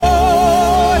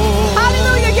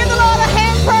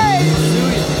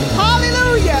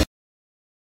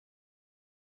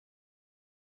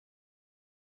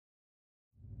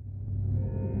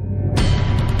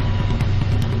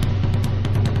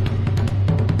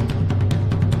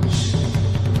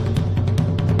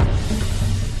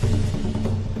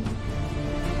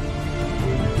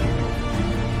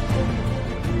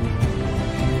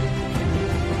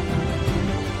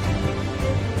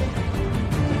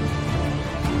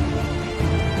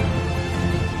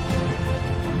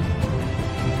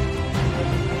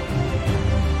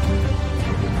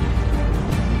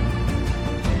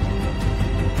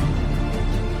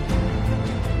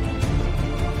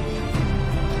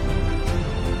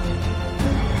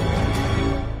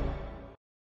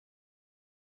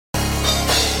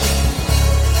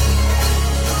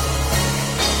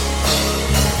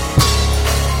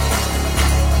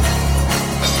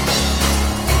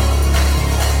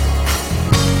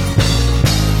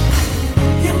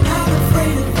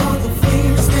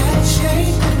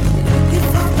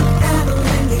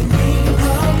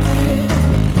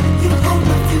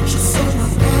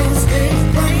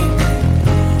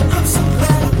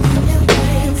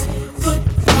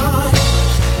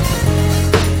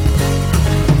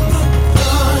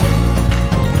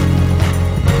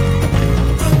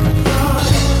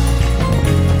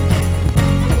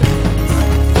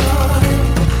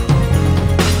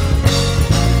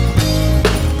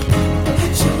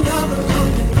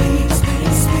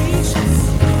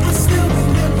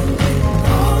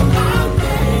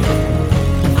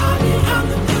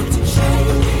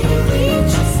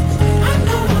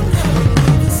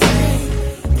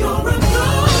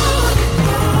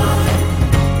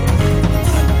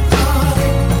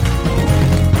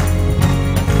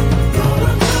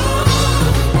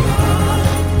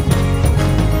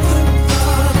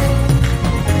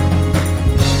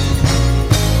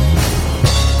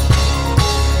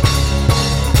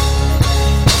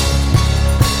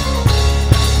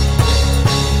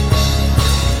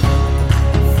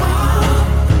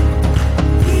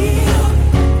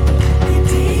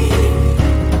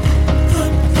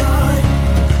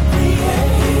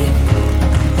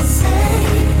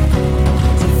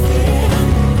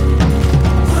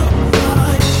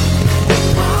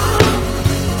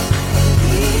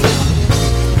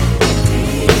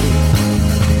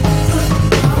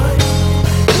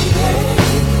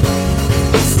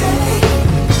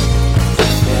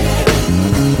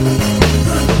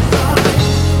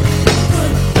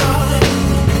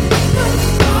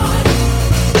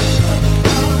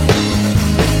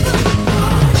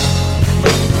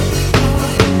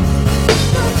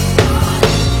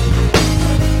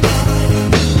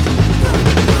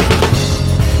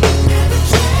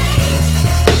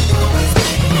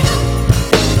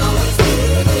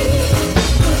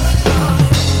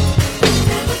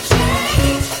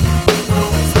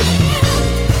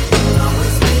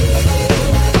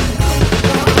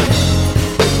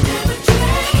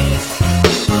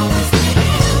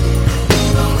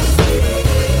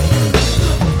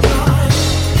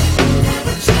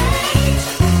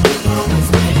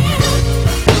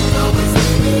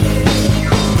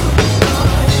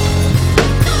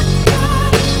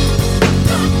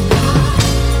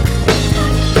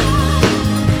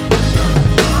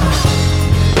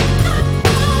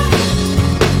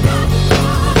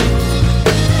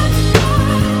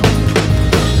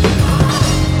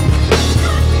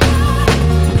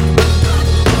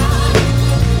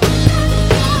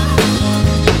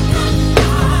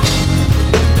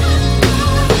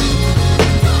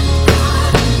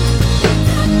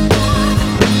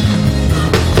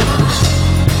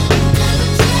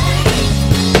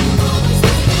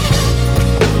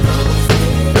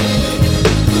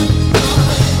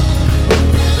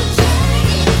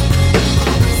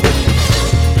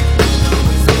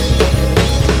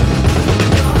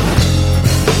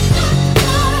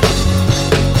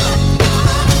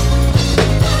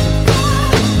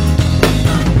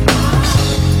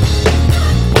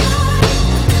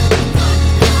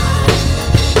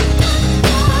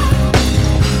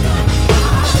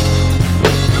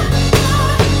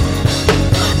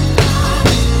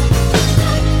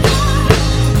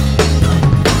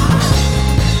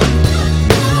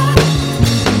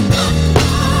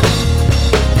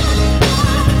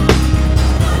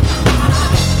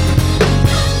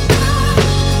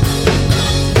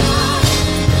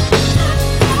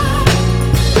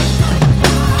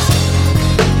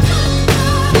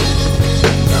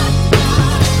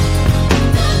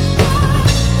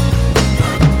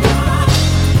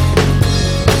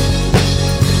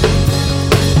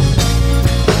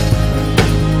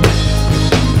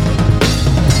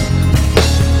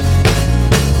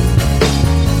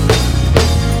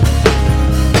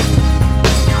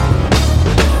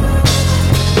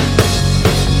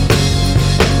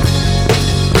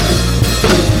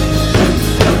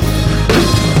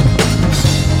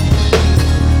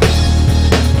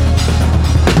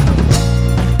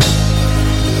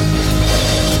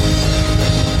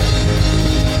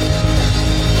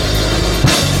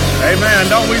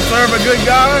serve a good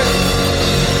God?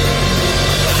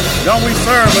 Don't we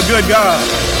serve a good God?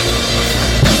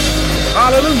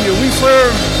 Hallelujah. We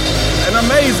serve an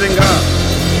amazing God.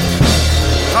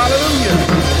 Hallelujah.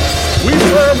 We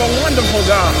serve a wonderful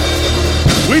God.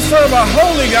 We serve a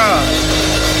holy God.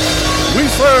 We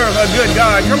serve a good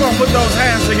God. Come on, put those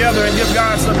hands together and give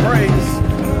God some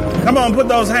praise. Come on, put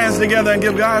those hands together and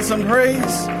give God some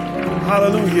praise.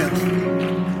 Hallelujah.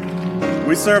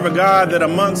 We serve a God that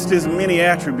amongst his many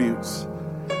attributes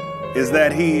is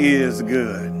that he is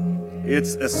good.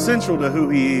 It's essential to who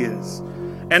he is.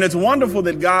 And it's wonderful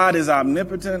that God is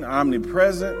omnipotent,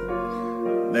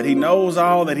 omnipresent, that he knows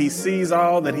all, that he sees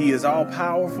all, that he is all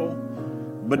powerful.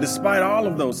 But despite all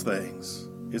of those things,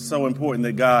 it's so important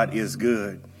that God is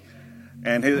good.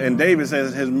 And David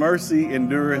says his mercy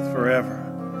endureth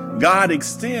forever. God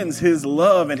extends his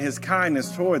love and his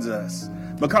kindness towards us.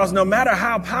 Because no matter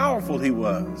how powerful he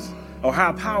was or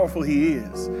how powerful he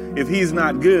is, if he's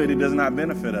not good, it does not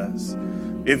benefit us.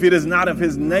 If it is not of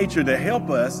his nature to help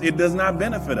us, it does not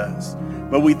benefit us.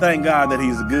 But we thank God that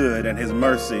he's good and his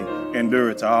mercy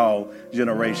endureth to all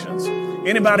generations.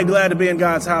 Anybody glad to be in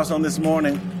God's house on this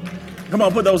morning? Come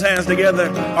on, put those hands together.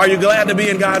 Are you glad to be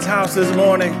in God's house this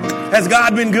morning? Has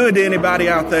God been good to anybody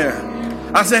out there?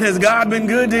 I said, has God been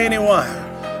good to anyone?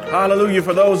 Hallelujah.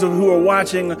 For those who are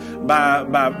watching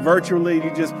by virtually,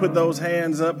 you just put those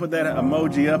hands up, put that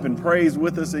emoji up and praise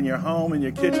with us in your home, in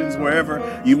your kitchens,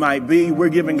 wherever you might be. We're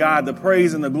giving God the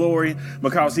praise and the glory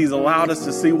because he's allowed us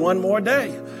to see one more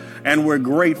day. And we're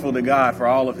grateful to God for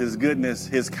all of his goodness,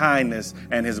 his kindness,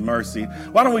 and his mercy.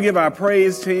 Why don't we give our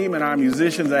praise team and our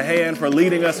musicians a hand for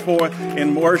leading us forth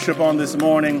in worship on this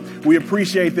morning. We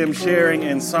appreciate them sharing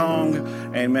in song,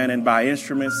 amen, and by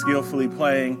instruments skillfully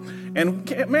playing. And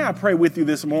may I pray with you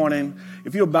this morning?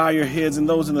 If you'll bow your heads, and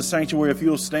those in the sanctuary, if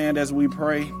you'll stand as we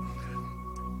pray.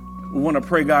 We want to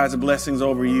pray God's blessings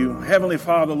over you. Heavenly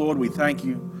Father, Lord, we thank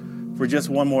you for just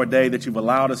one more day that you've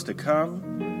allowed us to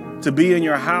come, to be in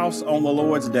your house on the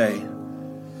Lord's day.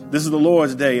 This is the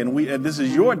Lord's day, and this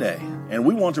is your day, and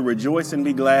we want to rejoice and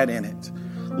be glad in it.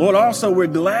 Lord, also, we're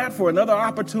glad for another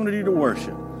opportunity to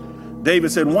worship.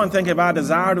 David said, one thing have I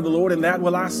desired of the Lord, and that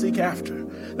will I seek after,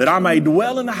 that I may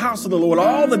dwell in the house of the Lord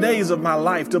all the days of my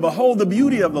life, to behold the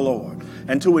beauty of the Lord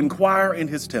and to inquire in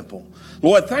his temple.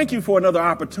 Lord, thank you for another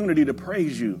opportunity to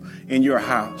praise you in your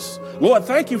house. Lord,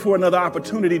 thank you for another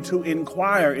opportunity to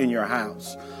inquire in your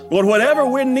house. Lord, whatever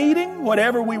we're needing,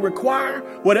 whatever we require,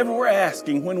 whatever we're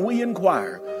asking, when we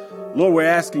inquire, Lord, we're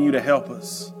asking you to help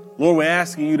us. Lord, we're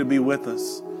asking you to be with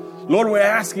us. Lord, we're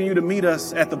asking you to meet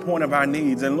us at the point of our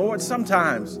needs. And Lord,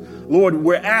 sometimes, Lord,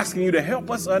 we're asking you to help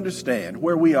us understand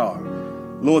where we are.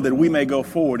 Lord, that we may go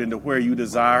forward into where you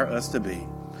desire us to be.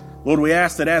 Lord, we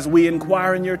ask that as we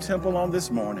inquire in your temple on this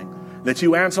morning, that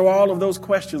you answer all of those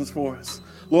questions for us.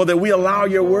 Lord, that we allow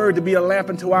your word to be a lamp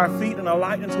unto our feet and a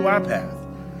light unto our path.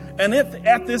 And if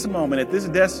at this moment, at this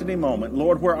destiny moment,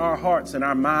 Lord, where our hearts and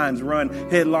our minds run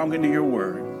headlong into your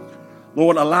word,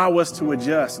 Lord, allow us to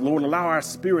adjust. Lord, allow our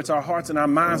spirits, our hearts, and our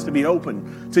minds to be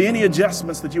open to any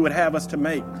adjustments that you would have us to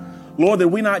make. Lord, that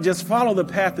we not just follow the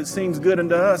path that seems good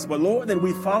unto us, but Lord, that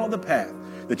we follow the path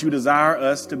that you desire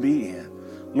us to be in.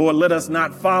 Lord, let us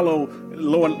not follow,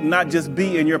 Lord, not just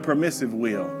be in your permissive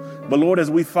will, but Lord, as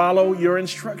we follow your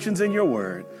instructions in your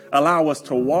word, allow us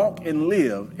to walk and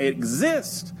live,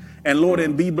 exist, and Lord,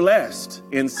 and be blessed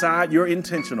inside your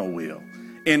intentional will.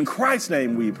 In Christ's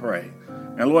name we pray.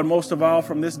 And Lord, most of all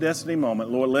from this destiny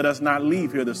moment, Lord, let us not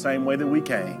leave here the same way that we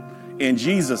came. In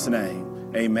Jesus'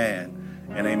 name, amen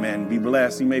and amen. Be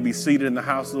blessed. You may be seated in the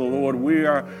house of the Lord. We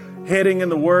are heading in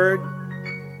the word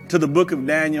to the book of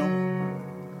Daniel.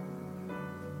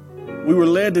 We were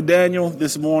led to Daniel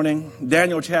this morning,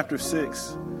 Daniel chapter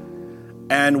 6,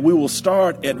 and we will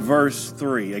start at verse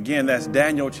 3. Again, that's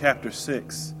Daniel chapter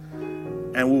 6,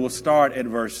 and we will start at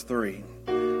verse 3.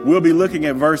 We'll be looking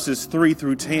at verses 3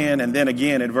 through 10, and then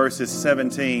again at verses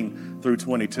 17 through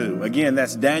 22. Again,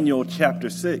 that's Daniel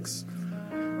chapter 6.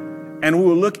 And we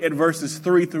will look at verses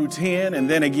 3 through 10, and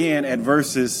then again at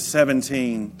verses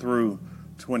 17 through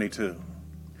 22.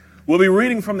 We'll be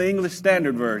reading from the English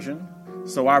Standard Version,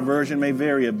 so our version may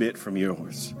vary a bit from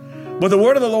yours. But the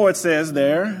word of the Lord says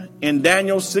there in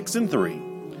Daniel 6 and 3,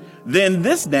 then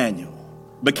this Daniel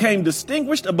became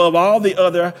distinguished above all the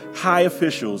other high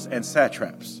officials and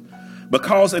satraps,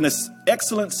 because an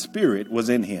excellent spirit was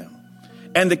in him.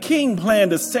 And the king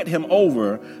planned to set him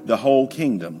over the whole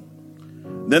kingdom.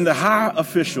 Then the high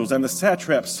officials and the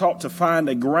satraps sought to find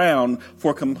a ground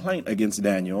for complaint against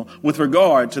Daniel with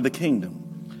regard to the kingdom.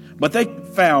 But they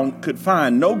could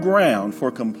find no ground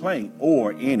for complaint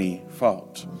or any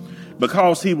fault,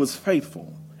 because he was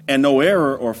faithful and no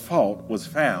error or fault was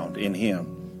found in him.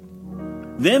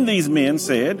 Then these men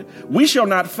said, "We shall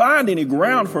not find any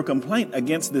ground for complaint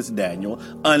against this Daniel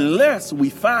unless we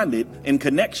find it in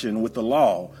connection with the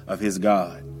law of his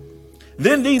God."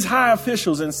 Then these high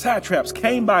officials and satraps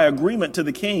came by agreement to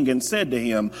the king and said to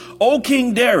him, "O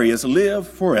King Darius, live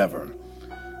forever."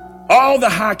 All the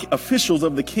high officials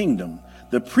of the kingdom,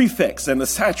 the prefects and the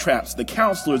satraps, the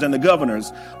counselors and the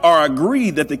governors, are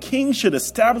agreed that the king should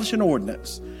establish an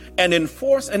ordinance and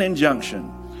enforce an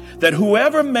injunction that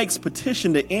whoever makes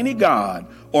petition to any god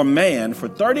or man for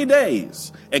 30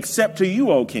 days, except to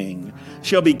you, O king,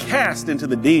 shall be cast into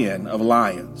the den of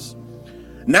lions.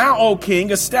 Now, O king,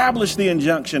 establish the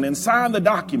injunction and sign the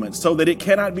document so that it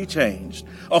cannot be changed,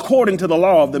 according to the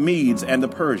law of the Medes and the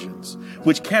Persians,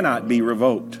 which cannot be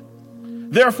revoked.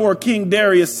 Therefore, King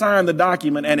Darius signed the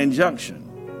document and injunction.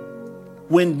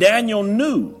 When Daniel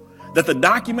knew that the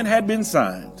document had been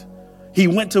signed, he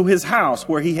went to his house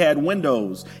where he had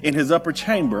windows in his upper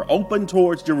chamber open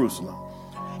towards Jerusalem.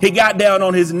 He got down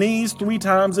on his knees 3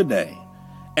 times a day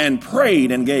and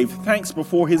prayed and gave thanks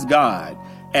before his God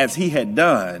as he had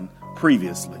done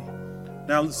previously.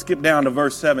 Now let's skip down to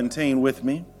verse 17 with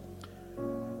me.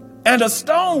 And a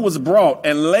stone was brought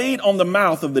and laid on the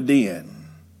mouth of the den,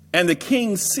 and the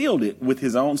king sealed it with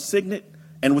his own signet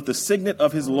and with the signet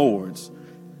of his lords,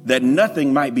 that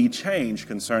nothing might be changed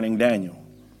concerning Daniel.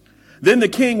 Then the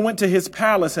king went to his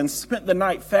palace and spent the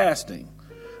night fasting.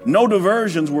 No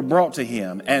diversions were brought to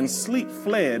him, and sleep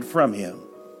fled from him.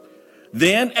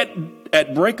 Then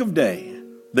at break of day,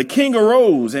 the king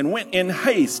arose and went in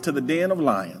haste to the den of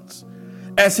lions.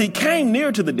 As he came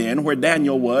near to the den where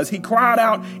Daniel was, he cried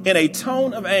out in a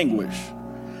tone of anguish.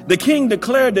 The king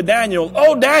declared to Daniel,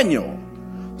 "O Daniel,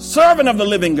 servant of the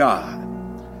living God,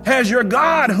 has your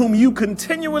God, whom you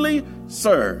continually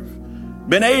serve,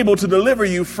 been able to deliver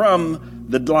you from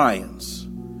the lions?"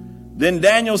 Then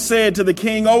Daniel said to the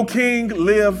king, "O king,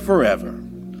 live forever.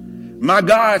 My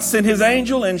God sent his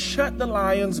angel and shut the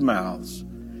lions' mouths,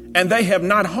 and they have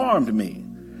not harmed me,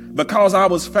 because I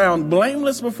was found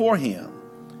blameless before him,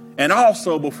 and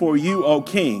also before you, O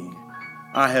king,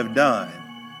 I have done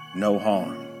no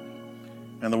harm."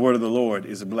 And the word of the Lord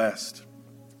is blessed.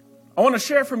 I want to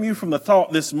share from you from the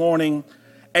thought this morning,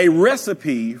 a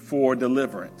recipe for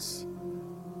deliverance.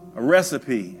 A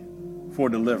recipe for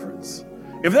deliverance.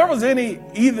 If there was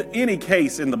any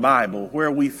case in the Bible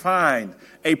where we find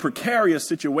a precarious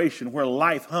situation where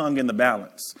life hung in the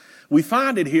balance, we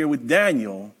find it here with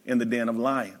Daniel in the den of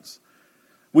lions.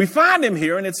 We find him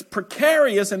here, and it's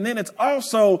precarious, and then it's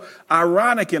also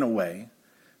ironic in a way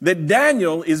that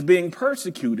Daniel is being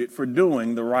persecuted for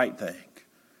doing the right thing.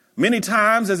 Many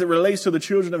times, as it relates to the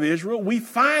children of Israel, we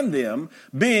find them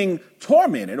being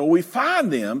tormented, or we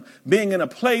find them being in a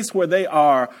place where they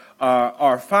are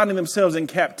finding themselves in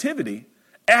captivity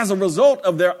as a result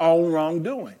of their own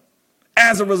wrongdoing,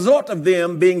 as a result of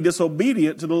them being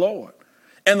disobedient to the Lord.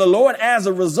 And the Lord, as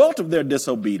a result of their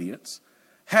disobedience,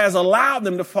 has allowed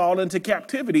them to fall into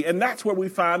captivity. And that's where we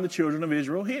find the children of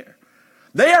Israel here.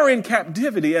 They are in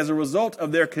captivity as a result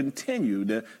of their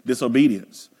continued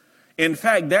disobedience. In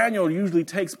fact, Daniel usually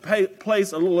takes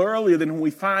place a little earlier than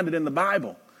we find it in the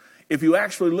Bible. If you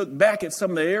actually look back at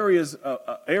some of the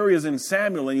areas in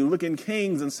Samuel, and you look in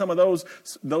Kings and some of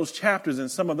those chapters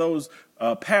and some of those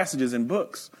passages in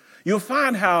books, you'll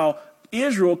find how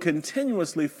Israel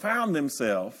continuously found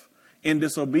themselves in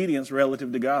disobedience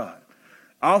relative to God.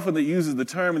 Often it uses the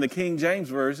term in the King James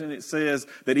Version, it says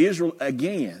that Israel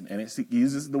again, and it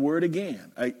uses the word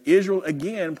again, Israel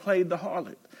again played the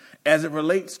harlot as it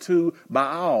relates to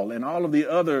Baal and all of the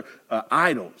other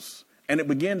idols. And it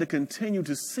began to continue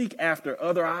to seek after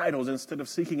other idols instead of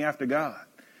seeking after God.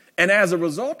 And as a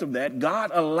result of that, God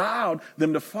allowed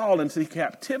them to fall into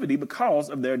captivity because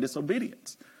of their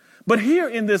disobedience. But here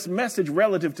in this message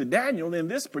relative to Daniel, in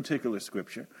this particular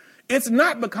scripture, it's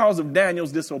not because of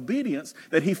Daniel's disobedience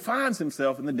that he finds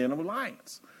himself in the den of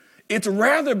lions. It's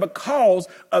rather because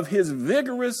of his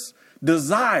vigorous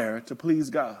desire to please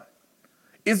God.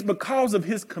 It's because of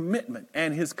his commitment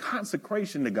and his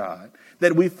consecration to God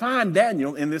that we find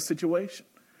Daniel in this situation.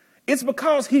 It's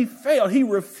because he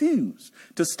refused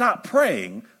to stop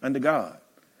praying unto God.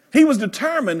 He was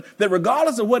determined that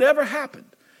regardless of whatever happened,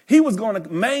 he was going to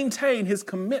maintain his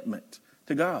commitment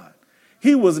to God.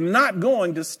 He was not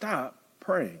going to stop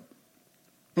praying.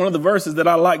 One of the verses that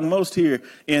I like most here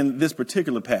in this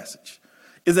particular passage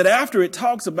is that after it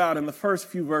talks about, in the first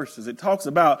few verses, it talks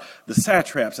about the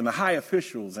satraps and the high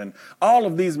officials and all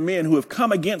of these men who have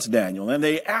come against Daniel. And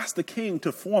they ask the king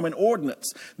to form an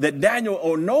ordinance that Daniel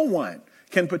or no one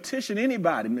can petition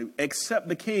anybody except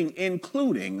the king,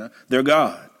 including their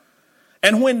God.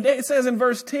 And when it says in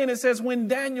verse 10, it says when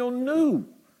Daniel knew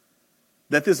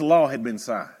that this law had been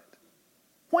signed,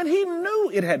 when he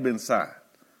knew it had been signed,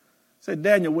 said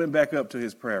Daniel went back up to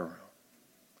his prayer room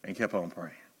and kept on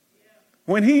praying.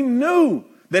 When he knew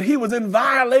that he was in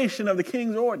violation of the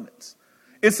king's ordinance,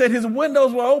 it said his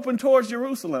windows were open towards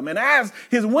Jerusalem. And as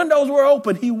his windows were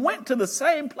open, he went to the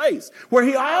same place where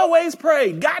he always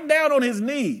prayed, got down on his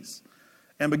knees,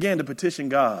 and began to petition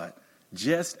God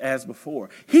just as before.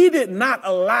 He did not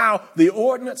allow the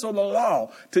ordinance or the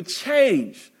law to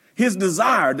change his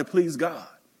desire to please God.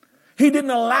 He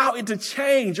didn't allow it to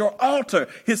change or alter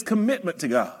his commitment to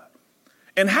God.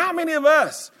 And how many of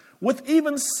us, with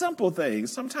even simple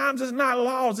things, sometimes it's not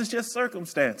laws, it's just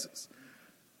circumstances.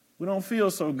 We don't feel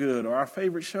so good, or our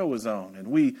favorite show is on, and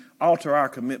we alter our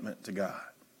commitment to God.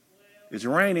 It's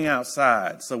raining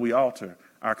outside, so we alter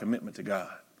our commitment to God.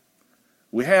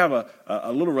 We have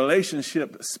a little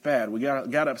relationship spat. We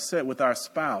got upset with our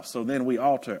spouse, so then we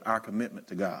alter our commitment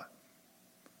to God.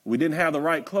 We didn't have the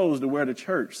right clothes to wear to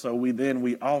church, so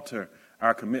we alter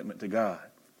our commitment to God.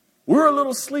 We were a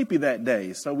little sleepy that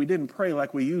day, so we didn't pray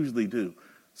like we usually do.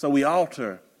 So we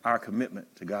alter our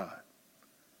commitment to God.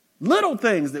 Little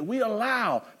things that we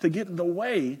allow to get in the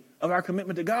way of our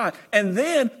commitment to God. And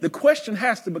then the question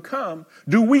has to become,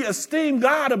 do we esteem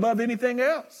God above anything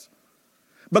else?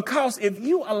 Because if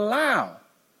you allow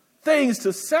things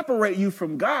to separate you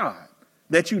from God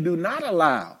that you do not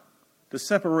allow to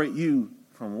separate you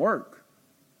from work,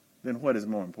 then what is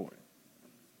more important?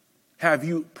 Have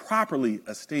you properly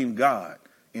esteemed God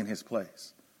in his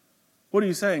place? What are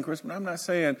you saying, Crispin? I'm not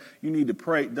saying you need to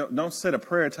pray. Don't set a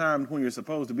prayer time when you're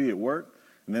supposed to be at work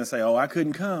and then say, oh, I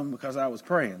couldn't come because I was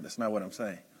praying. That's not what I'm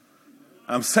saying.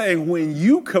 I'm saying when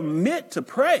you commit to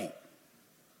pray,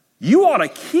 you ought to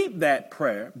keep that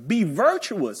prayer, be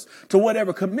virtuous to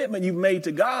whatever commitment you've made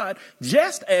to God,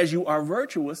 just as you are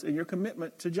virtuous in your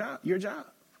commitment to your job.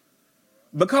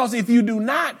 Because if you do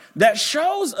not, that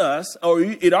shows us, or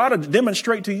it ought to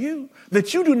demonstrate to you,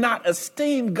 that you do not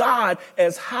esteem God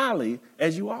as highly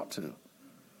as you ought to.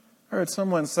 I heard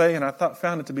someone say, and I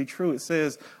found it to be true, it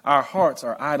says, our hearts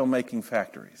are idol-making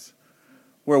factories,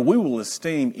 where we will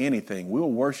esteem anything, we'll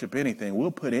worship anything,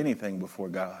 we'll put anything before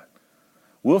God.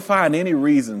 We'll find any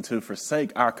reason to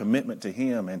forsake our commitment to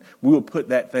him, and we will put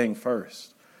that thing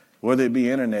first. Whether it be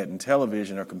internet and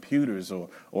television or computers or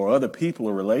other people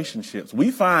or relationships, we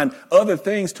find other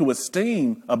things to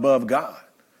esteem above God.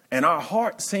 And our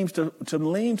heart seems to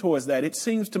lean towards that. It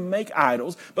seems to make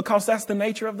idols because that's the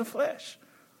nature of the flesh.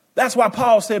 That's why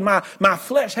Paul said my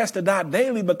flesh has to die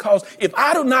daily, because if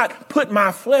I do not put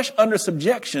my flesh under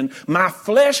subjection, my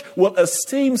flesh will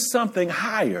esteem something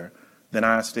higher than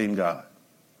I esteem God.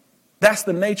 That's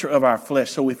the nature of our flesh.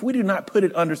 So if we do not put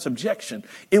it under subjection,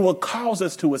 it will cause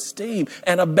us to esteem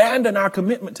and abandon our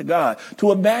commitment to God, to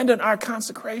abandon our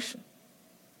consecration.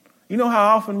 You know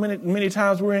how often many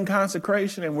times we're in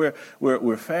consecration and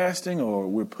we're fasting or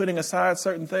we're putting aside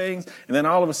certain things, and then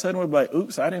all of a sudden we're like,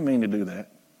 oops, I didn't mean to do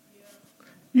that. Yeah.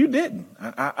 You didn't.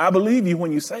 I believe you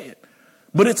when you say it.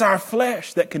 But it's our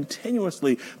flesh that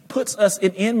continuously puts us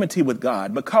in enmity with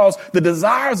God, because the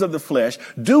desires of the flesh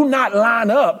do not line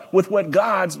up with what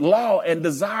God's law and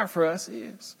desire for us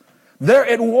is. They're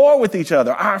at war with each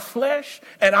other, our flesh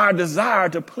and our desire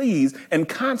to please and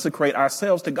consecrate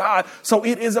ourselves to God. So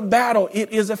it is a battle.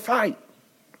 It is a fight.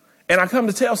 And I come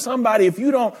to tell somebody, if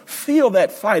you don't feel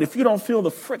that fight, if you don't feel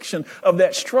the friction of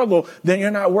that struggle, then you're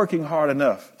not working hard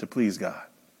enough to please God.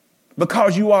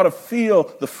 Because you ought to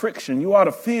feel the friction. You ought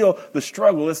to feel the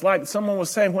struggle. It's like someone was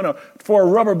saying, for a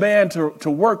rubber band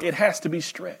to work, it has to be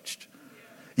stretched.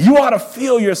 You ought to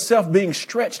feel yourself being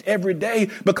stretched every day,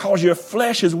 because your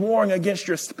flesh is warring against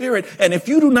your spirit. And if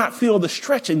you do not feel the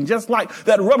stretching, just like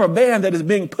that rubber band that is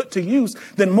being put to use,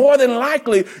 then more than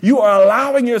likely you are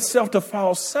allowing yourself to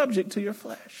fall subject to your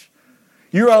flesh.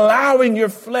 You're allowing your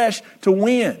flesh to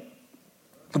win.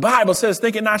 The Bible says,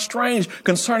 think it not strange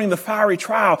concerning the fiery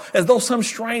trial, as though some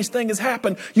strange thing has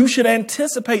happened. You should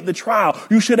anticipate the trial.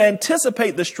 You should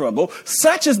anticipate the struggle.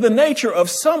 Such is the nature of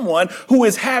someone who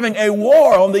is having a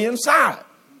war on the inside.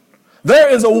 There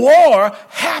is a war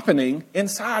happening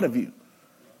inside of you.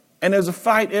 And there's a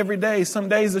fight every day. Some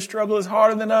days the struggle is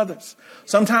harder than others.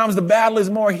 Sometimes the battle is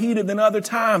more heated than other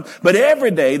times. But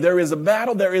every day there is a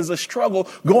battle, there is a struggle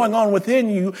going on within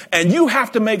you, and you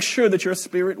have to make sure that your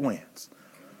spirit wins.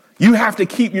 You have to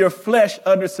keep your flesh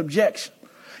under subjection.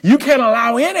 You can't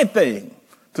allow anything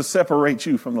to separate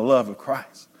you from the love of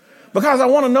Christ. Because I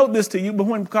want to note this to you,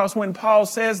 because when Paul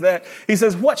says that, he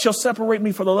says, what shall separate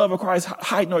me from the love of Christ?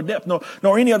 Height nor depth,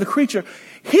 nor any other creature.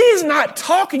 He's not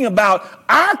talking about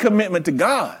our commitment to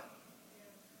God.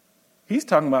 He's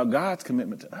talking about God's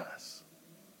commitment to us.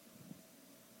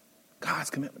 God's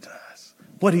commitment to us.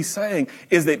 What he's saying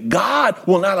is that God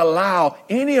will not allow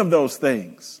any of those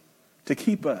things to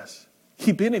keep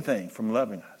anything from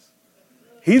loving us.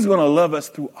 He's going to love us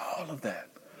through all of that.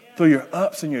 Through your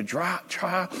ups and your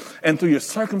trial and through your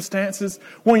circumstances,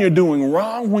 when you're doing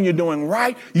wrong, when you're doing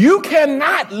right, you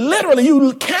cannot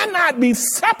be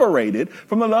separated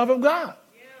from the love of God.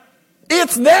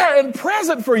 It's there and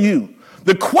present for you.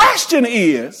 The question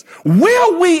is,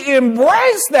 will we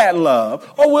embrace that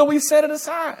love or will we set it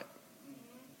aside?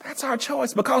 That's our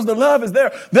choice, because the love is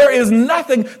there. There is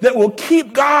nothing that will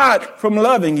keep God from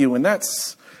loving you, and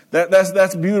that's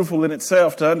beautiful in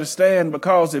itself to understand,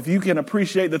 because if you can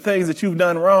appreciate the things that you've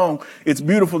done wrong, it's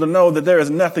beautiful to know that there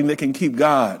is nothing that can keep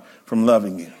God from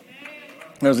loving you.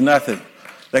 There's nothing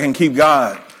that can keep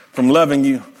God from loving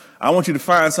you. I want you to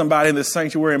find somebody in this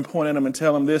sanctuary and point at them and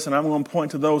tell them this, and I'm going to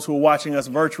point to those who are watching us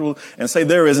virtual and say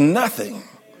there is nothing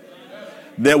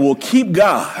that will keep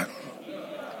God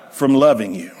from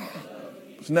loving you.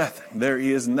 There's nothing. There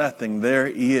is nothing. There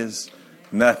is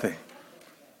nothing.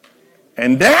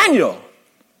 And Daniel,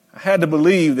 I had to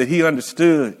believe that he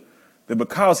understood that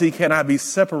because he cannot be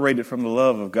separated from the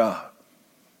love of God,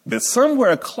 that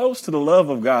somewhere close to the love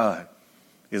of God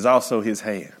is also his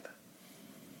hand.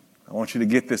 I want you to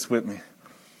get this with me.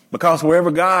 Because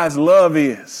wherever God's love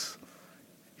is,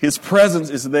 his presence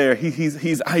is there.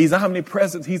 He's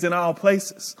omnipresent. He's in all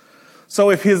places.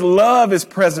 So if his love is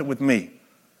present with me,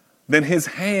 then his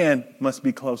hand must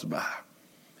be close by.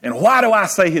 And why do I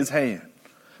say his hand?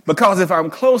 Because if I'm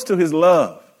close to his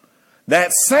love,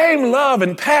 that same love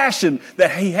and passion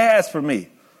that he has for me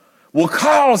will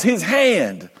cause his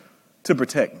hand to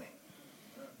protect me.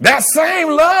 That same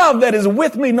love that is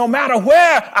with me no matter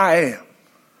where I am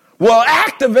will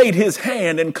activate his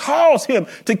hand and cause him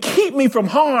to keep me from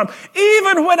harm,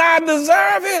 even when I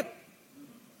deserve it.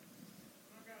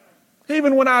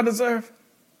 Even when I deserve it.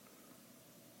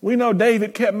 We know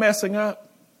David kept messing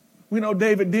up. We know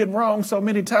David did wrong so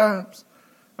many times.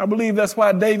 I believe that's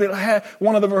why David had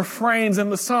one of the refrains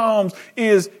in the Psalms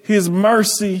is his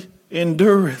mercy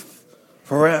endureth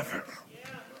forever.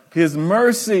 His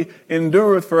mercy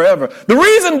endureth forever. The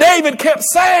reason David kept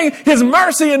saying his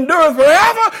mercy endureth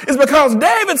forever is because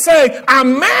David's saying,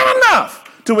 I'm man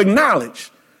enough to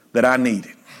acknowledge that I need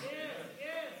it.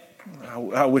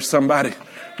 I wish somebody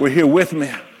were here with me.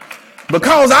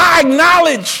 Because I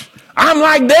acknowledge I'm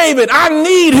like David. I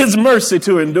need his mercy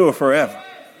to endure forever.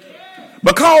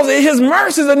 Because his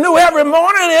mercies are new every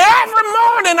morning. And every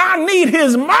morning I need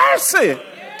his mercy.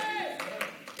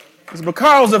 It's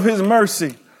because of his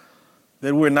mercy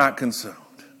that we're not consumed.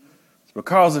 It's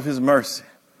because of his mercy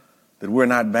that we're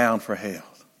not bound for hell.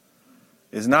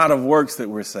 It's not of works that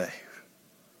we're saved,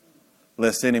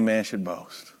 lest any man should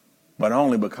boast, but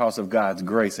only because of God's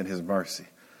grace and his mercy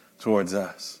towards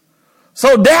us.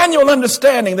 So Daniel,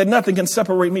 understanding that nothing can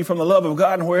separate me from the love of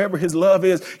God, and wherever his love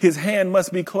is, his hand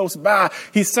must be close by.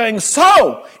 He's saying,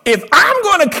 so if I'm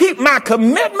going to keep my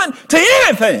commitment to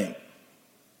anything,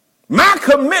 my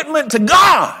commitment to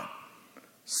God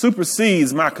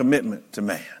supersedes my commitment to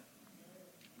man.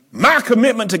 My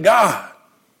commitment to God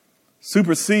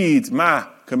supersedes my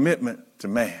commitment to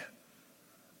man.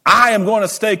 I am going to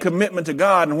stay commitment to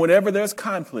God, and whenever there's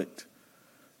conflict,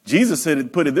 Jesus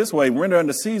put it this way, render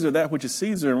unto Caesar that which is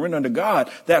Caesar and render unto God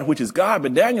that which is God.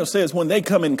 But Daniel says when they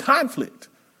come in conflict,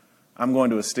 I'm going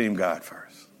to esteem God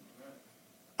first.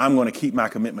 I'm going to keep my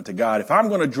commitment to God. If I'm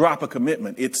going to drop a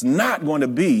commitment, it's not going to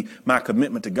be my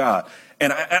commitment to God.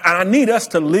 And I need us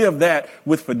to live that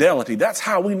with fidelity. That's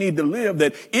how we need to live,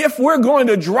 that if we're going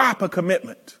to drop a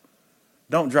commitment,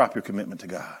 don't drop your commitment to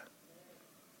God.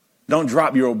 Don't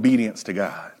drop your obedience to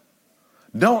God.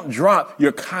 Don't drop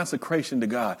your consecration to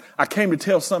God. I came to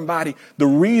tell somebody the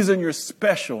reason you're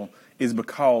special is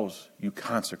because you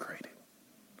consecrated.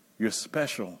 You're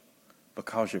special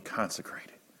because you're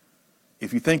consecrated.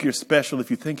 If you think you're special,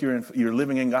 if you think you're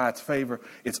living in God's favor,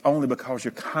 it's only because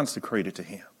you're consecrated to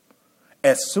him.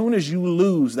 As soon as you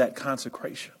lose that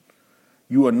consecration,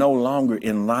 you are no longer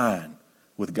in line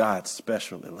with God's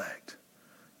special elect.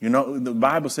 You know, the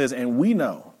Bible says, and we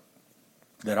know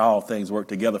that all things work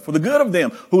together for the good of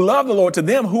them who love the Lord, to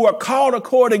them who are called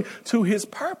according to his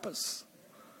purpose.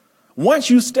 Once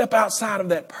you step outside of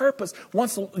that purpose,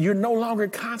 once you're no longer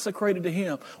consecrated to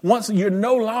him, once you're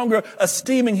no longer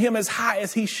esteeming him as high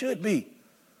as he should be,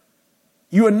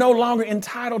 you are no longer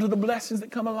entitled to the blessings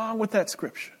that come along with that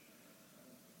scripture.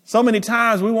 So many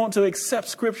times we want to accept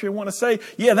scripture and want to say,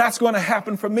 yeah, that's going to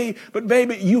happen for me. But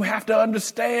baby, you have to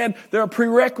understand there are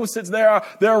prerequisites. There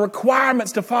are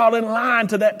requirements to fall in line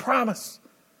to that promise.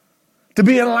 To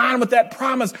be in line with that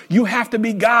promise, you have to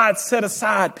be God's set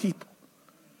aside people.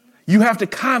 You have to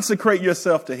consecrate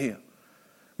yourself to him.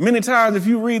 Many times, if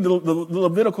you read the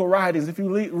Levitical writings, if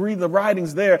you read the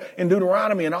writings there in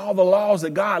Deuteronomy and all the laws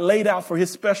that God laid out for his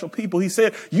special people, he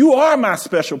said, you are my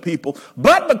special people,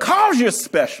 but because you're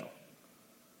special,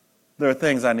 there are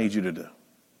things I need you to do.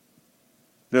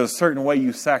 There's a certain way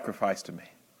you sacrifice to me.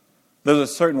 There's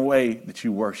a certain way that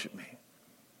you worship me.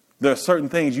 There are certain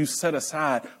things you set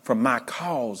aside for my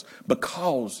cause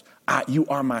because you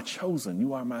are my chosen.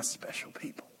 You are my special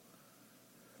people.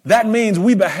 That means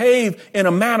we behave in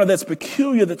a manner that's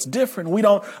peculiar, that's different. We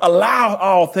don't allow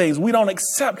all things. We don't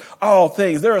accept all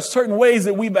things. There are certain ways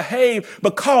that we behave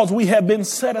because we have been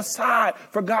set aside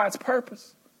for God's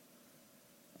purpose.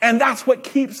 And that's what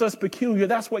keeps us peculiar.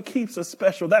 That's what keeps us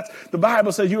special. The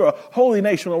Bible says you're a holy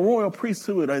nation, a royal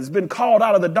priesthood that has been called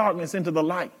out of the darkness into the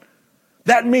light.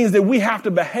 That means that we have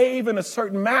to behave in a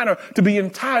certain manner to be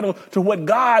entitled to what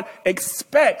God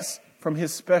expects from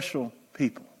his special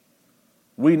people.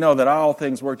 We know that all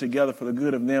things work together for the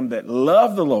good of them that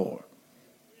love the Lord.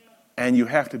 And you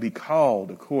have to be called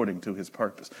according to his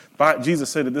purpose. Jesus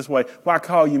said it this way, why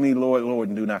call you me Lord, Lord,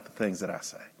 and do not the things that I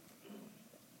say?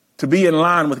 To be in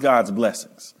line with God's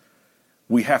blessings,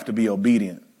 we have to be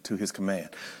obedient to his command.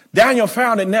 Daniel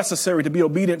found it necessary to be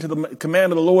obedient to the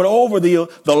command of the Lord over the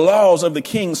laws of the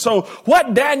king. So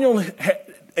what Daniel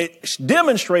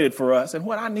demonstrated for us, and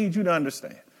what I need you to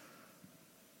understand,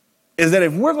 is that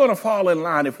if we're going to fall in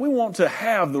line, if we want to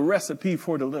have the recipe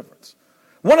for deliverance,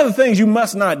 one of the things you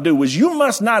must not do is you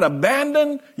must not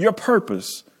abandon your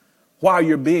purpose while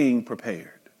you're being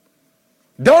prepared.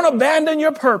 Don't abandon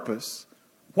your purpose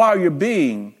while you're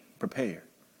being prepared.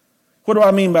 What do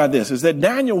I mean by this? Is that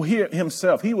Daniel here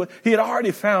himself, he had already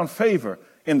found favor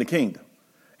in the kingdom.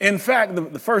 In fact,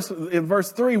 in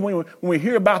verse 3, when we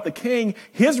hear about the king,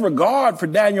 his regard for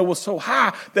Daniel was so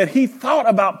high that he thought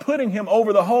about putting him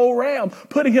over the whole realm,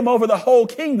 putting him over the whole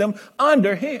kingdom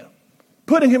under him,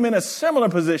 putting him in a similar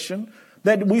position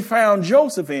that we found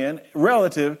Joseph in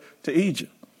relative to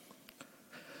Egypt.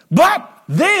 But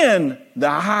then the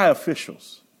high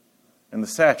officials and the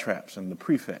satraps and the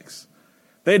prefects,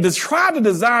 they tried to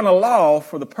design a law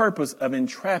for the purpose of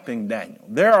entrapping Daniel.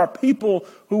 There are people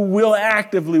who will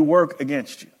actively work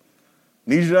against you.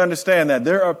 Need you to understand that.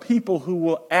 There are people who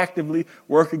will actively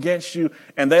work against you,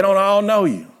 and they don't all know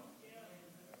you.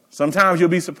 Sometimes you'll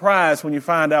be surprised when you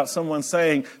find out someone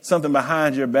saying something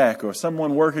behind your back or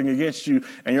someone working against you,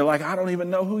 and you're like, I don't even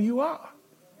know who you are.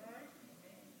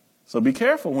 So be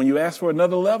careful when you ask for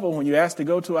another level, when you ask to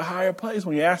go to a higher place,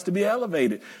 when you ask to be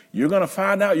elevated. You're going to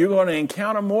find out you're going to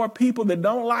encounter more people that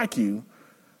don't like you,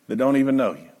 that don't even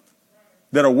know you,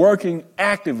 that are working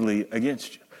actively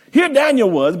against you. Here Daniel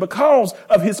was because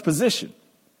of his position.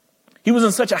 He was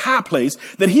in such a high place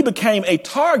that he became a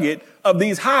target of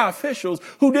these high officials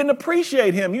who didn't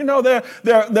appreciate him. You know, their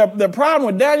problem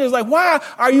with Daniel is like, why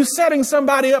are you setting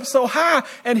somebody up so high?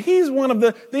 And he's one of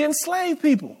the enslaved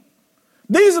people.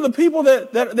 These are the people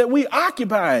that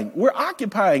we're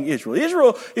occupying Israel.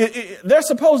 Israel, they're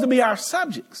supposed to be our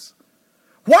subjects.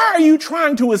 Why are you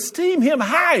trying to esteem him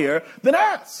higher than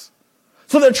us?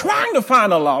 So they're trying to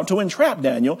find a law to entrap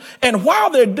Daniel. And while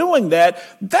they're doing that,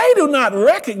 they do not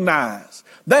recognize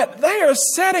that they are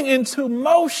setting into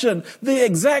motion the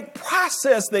exact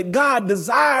process that God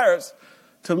desires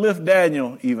to lift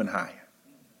Daniel even higher.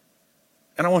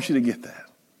 And I want you to get that.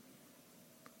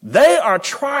 They are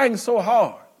trying so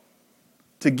hard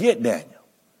to get Daniel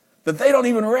that they don't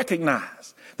even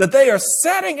recognize that they are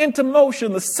setting into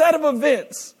motion the set of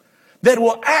events that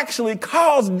will actually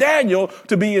cause Daniel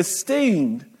to be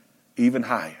esteemed even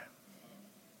higher.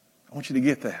 I want you to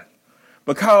get that.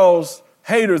 Because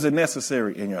haters are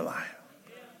necessary in your life.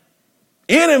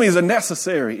 Enemies are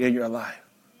necessary in your life.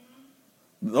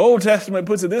 The Old Testament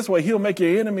puts it this way, he'll make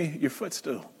your enemy your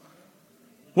footstool.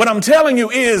 What I'm telling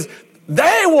you is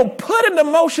they will put into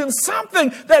motion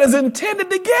something that is intended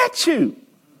to get you.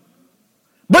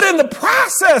 But in the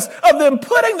process of them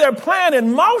putting their plan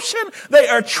in motion, they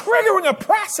are triggering a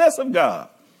process of God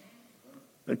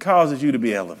that causes you to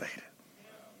be elevated.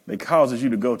 That causes you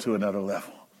to go to another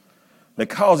level. That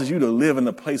causes you to live in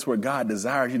the place where God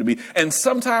desires you to be. And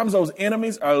sometimes those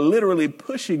enemies are literally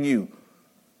pushing you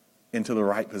into the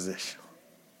right position.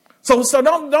 So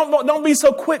don't be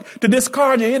so quick to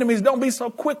discard your enemies. Don't be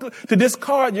so quick to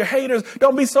discard your haters.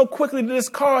 Don't be so quickly to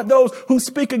discard those who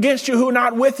speak against you, who are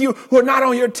not with you, who are not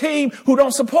on your team, who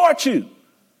don't support you.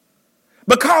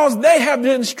 Because they have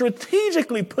been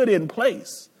strategically put in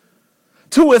place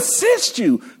to assist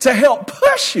you, to help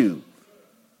push you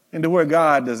into where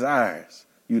God desires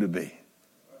you to be.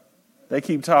 They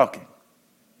keep talking.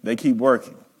 They keep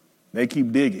working. They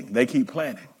keep digging. They keep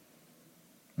planting.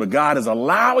 But God is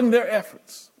allowing their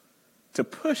efforts to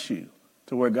push you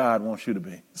to where God wants you to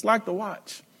be. It's like the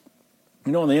watch.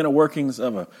 You know, in the inner workings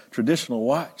of a traditional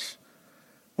watch,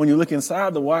 when you look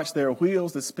inside the watch, there are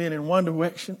wheels that spin in one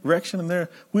direction and there are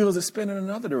wheels that spin in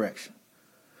another direction.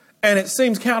 And it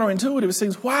seems counterintuitive. It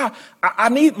seems, wow, I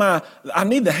need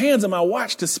the hands of my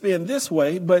watch to spin this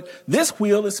way, but this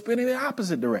wheel is spinning the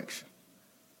opposite direction.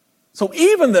 So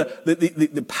even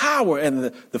the power and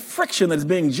the friction that is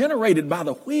being generated by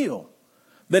the wheel,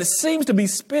 that it seems to be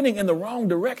spinning in the wrong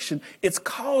direction, it's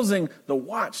causing the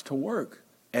watch to work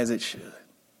as it should.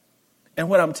 And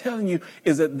what I'm telling you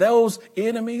is that those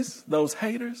enemies, those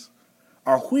haters,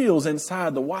 are wheels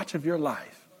inside the watch of your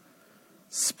life,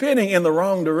 spinning in the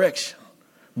wrong direction,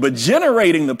 but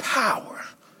generating the power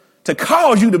to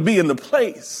cause you to be in the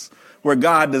place where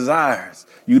God desires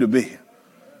you to be.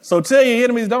 So tell your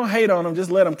enemies, don't hate on them. Just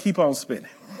let them keep on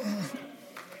spinning.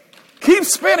 Keep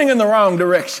spinning in the wrong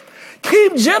direction.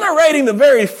 Keep generating the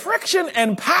very friction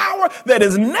and power that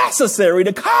is necessary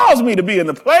to cause me to be in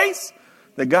the place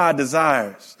that God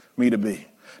desires me to be.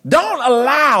 Don't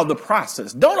allow the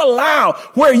process. Don't allow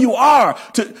where you are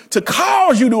to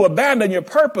cause you to abandon your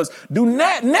purpose.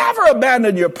 Never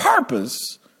abandon your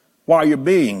purpose while you're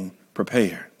being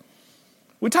prepared.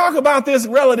 We talk about this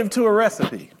relative to a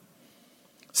recipe.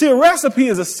 See, a recipe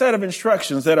is a set of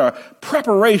instructions that are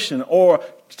preparation or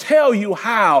tell you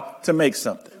how to make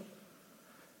something.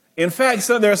 In fact,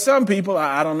 so there are some people,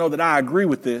 I don't know that I agree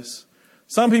with this.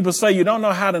 Some people say you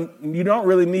don't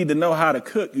really need to know how to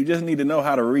cook. You just need to know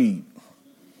how to read.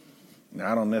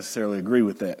 Now, I don't necessarily agree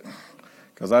with that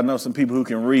because I know some people who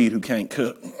can read who can't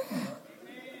cook.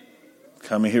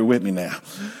 Come in here with me now.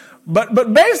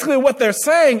 But basically what they're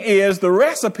saying is the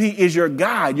recipe is your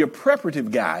guide, your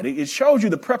preparative guide. It shows you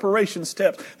the preparation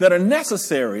steps that are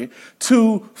necessary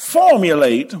to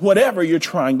formulate whatever you're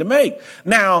trying to make.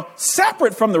 Now,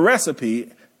 separate from the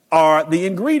recipe are the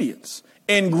ingredients.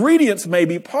 Ingredients may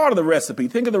be part of the recipe.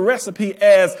 Think of the recipe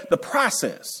as the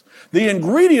process. The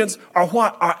ingredients are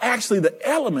what are actually the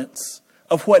elements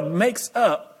of what makes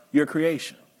up your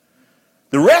creation.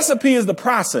 The recipe is the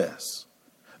process.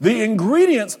 The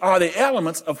ingredients are the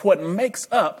elements of what makes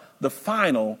up the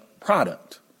final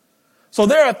product. So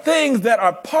there are things that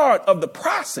are part of the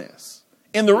process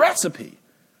in the recipe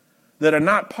that are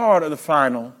not part of the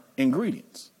final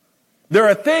ingredients. There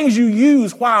are things you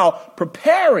use while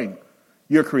preparing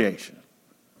your creation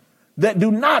that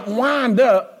do not wind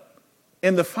up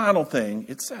in the final thing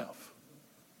itself.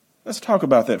 Let's talk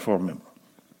about that for a minute.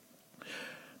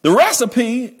 The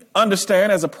recipe,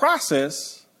 understand, as a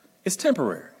process, is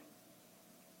temporary.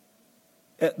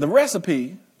 The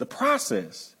recipe, the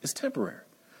process, is temporary.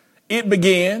 It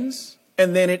begins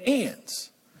and then it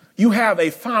ends. You have a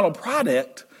final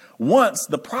product once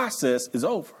the process is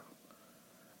over.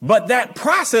 But that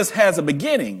process has a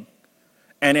beginning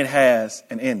and it has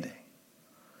an ending.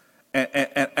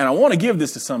 And I want to give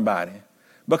this to somebody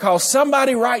because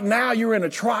somebody right now, you're in a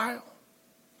trial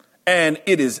and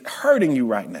it is hurting you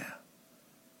right now.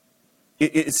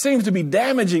 It seems to be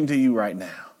damaging to you right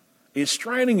now. It's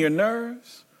straining your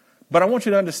nerves, but I want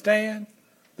you to understand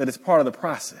that it's part of the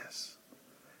process.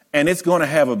 And it's going to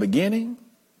have a beginning,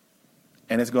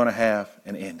 and it's going to have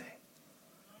an ending.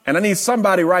 And I need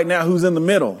somebody right now who's in the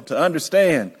middle to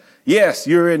understand, yes,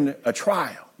 you're in a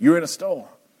trial, you're in a storm,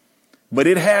 but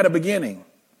it had a beginning.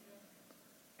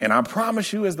 And I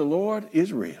promise you, as the Lord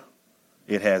is real,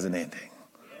 it has an ending.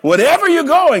 Whatever you're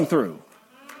going through,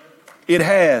 it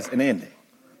has an ending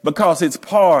because it's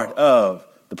part of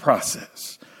the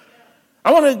process.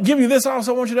 I want to give you this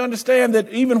also. I want you to understand that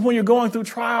even when you're going through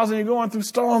trials and you're going through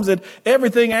storms, that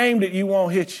everything aimed at you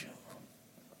won't hit you.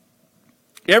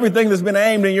 Everything that's been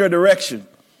aimed in your direction,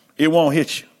 it won't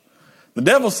hit you. The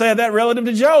devil said that relative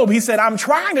to Job. He said, I'm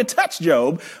trying to touch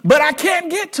Job, but I can't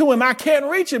get to him. I can't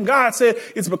reach him. God said,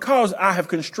 it's because I have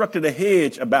constructed a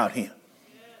hedge about him.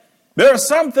 There are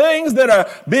some things that are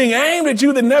being aimed at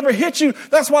you that never hit you.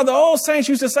 That's why the old saints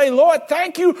used to say, Lord,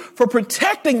 thank you for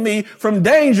protecting me from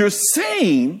dangers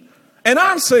seen and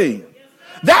unseen.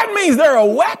 That means there are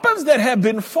weapons that have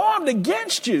been formed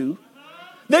against you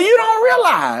that you don't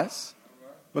realize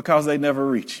because they never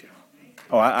reach you.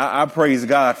 Oh, I praise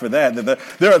God for that.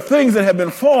 There are things that have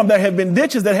been formed, there have been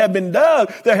ditches that have been dug,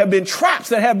 there have been traps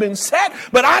that have been set,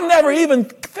 but I never even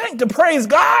think to praise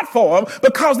God for them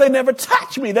because they never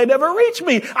touch me, they never reach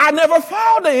me. I never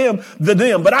fall to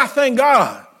them, but I thank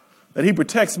God that he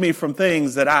protects me from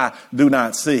things that I do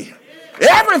not see.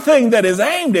 Everything that is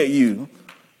aimed at you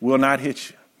will not hit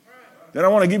you. Then I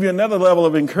want to give you another level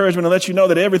of encouragement and let you know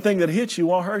that everything that hits you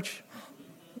won't hurt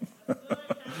you.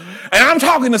 And I'm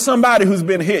talking to somebody who's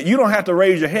been hit. You don't have to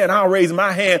raise your hand. I'll raise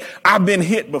my hand. I've been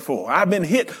hit before. I've been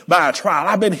hit by a trial.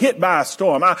 I've been hit by a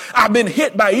storm. I've been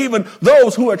hit by even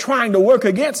those who are trying to work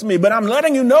against me. But I'm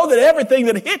letting you know that everything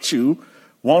that hits you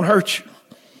won't hurt you.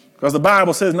 Because the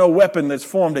Bible says no weapon that's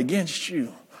formed against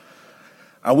you,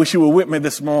 I wish you were with me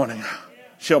this morning,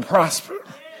 shall prosper.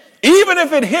 Even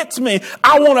if it hits me, it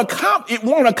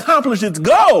won't accomplish its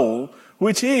goal,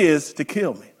 which is to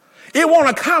kill me. It won't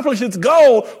accomplish its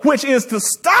goal, which is to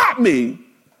stop me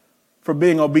from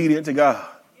being obedient to God.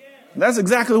 And that's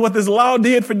exactly what this law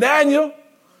did for Daniel.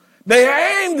 They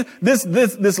aimed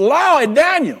this law at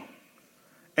Daniel.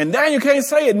 And Daniel can't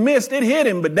say it missed, it hit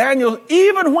him. But Daniel,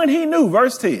 even when he knew,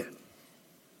 verse 10,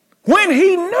 when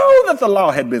he knew that the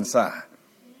law had been signed,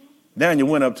 Daniel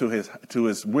went up to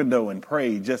his window and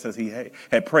prayed just as he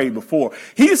had prayed before.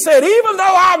 He said, even though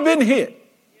I've been hit,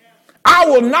 I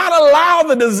will not allow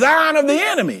the design of the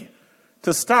enemy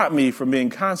to stop me from being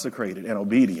consecrated and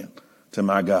obedient to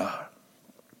my God.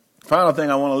 Final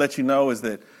thing I want to let you know is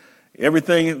that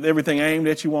everything aimed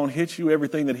at you won't hit you.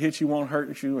 Everything that hits you won't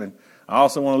hurt you. And I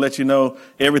also want to let you know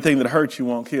everything that hurts you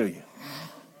won't kill you.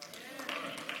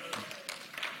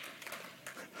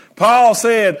 Paul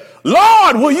said,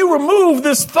 Lord, will you remove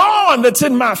this thorn that's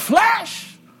in my flesh?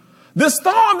 This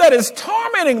thorn that is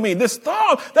tormenting me, this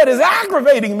thorn that is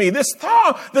aggravating me, this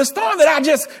thorn that I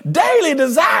just daily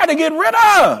desire to get rid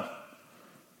of.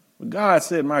 But God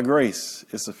said, my grace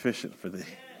is sufficient for thee.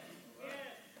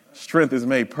 Strength is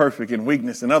made perfect in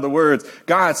weakness. In other words,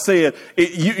 God said,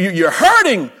 you're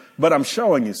hurting, but I'm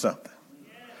showing you something.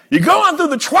 You're going through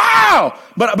the trial,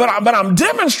 but I'm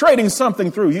demonstrating something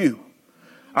through you.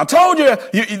 I told you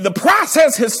the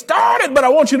process has started, but I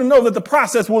want you to know that the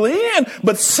process will end.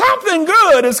 But something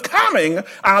good is coming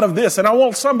out of this. And I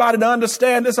want somebody to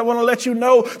understand this. I want to let you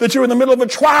know that you're in the middle of a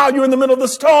trial. You're in the middle of the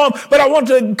storm. But I want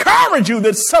to encourage you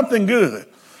that something good.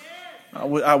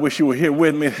 I wish you were here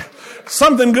with me.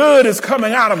 Something good is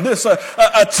coming out of this. A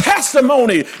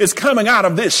testimony is coming out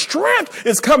of this. Strength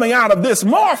is coming out of this.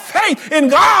 More faith in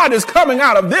God is coming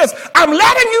out of this. I'm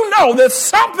letting you know that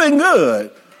something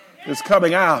good is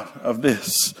coming out of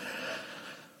this.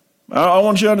 I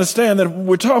want you to understand that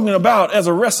we're talking about as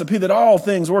a recipe that all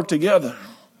things work together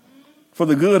for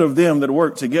the good of them that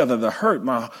work together. The hurt,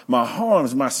 my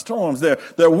harms, my storms,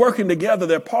 they're working together.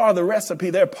 They're part of the recipe.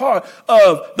 They're part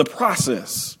of the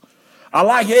process. I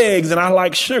like eggs and I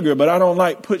like sugar, but I don't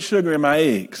like put sugar in my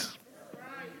eggs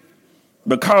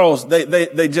because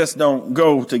they just don't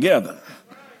go together.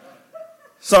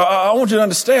 So I want you to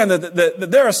understand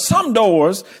that there are some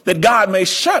doors that God may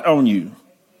shut on you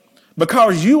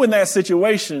because you in that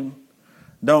situation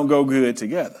don't go good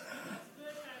together.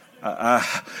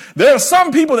 There are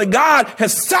some people that God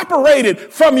has separated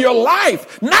from your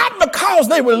life, not because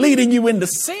they were leading you into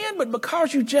sin, but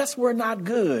because you just were not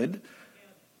good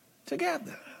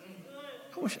together.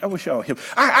 I wish y'all him.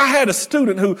 I had a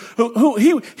student who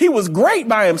he was great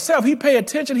by himself. He'd pay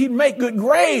attention. He'd make good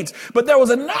grades. But there was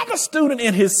another student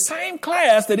in his same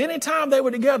class that anytime they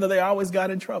were together, they always got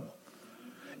in trouble.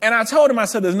 And I told him, I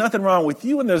said, there's nothing wrong with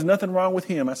you and there's nothing wrong with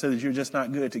him. I said, you're just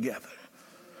not good together.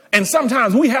 And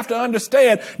sometimes we have to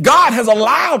understand God has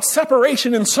allowed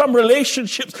separation in some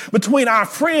relationships between our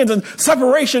friends and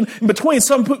separation between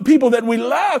some people that we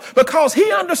love because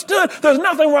he understood there's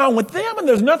nothing wrong with them and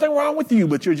there's nothing wrong with you,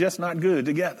 but you're just not good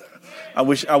together. I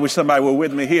wish somebody were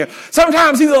with me here.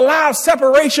 Sometimes he's allowed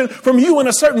separation from you in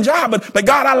a certain job, but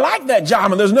God, I like that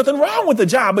job and there's nothing wrong with the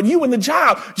job, but you and the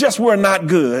job just were not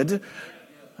good.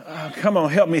 Come on,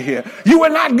 help me here. You are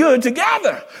not good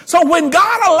together. So when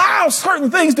God allows certain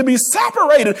things to be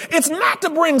separated, it's not to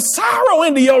bring sorrow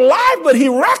into your life, but he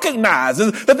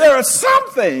recognizes that there are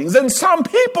some things and some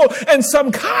people and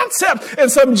some concepts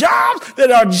and some jobs that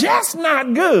are just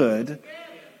not good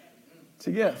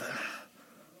together.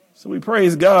 So we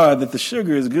praise God that the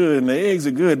sugar is good and the eggs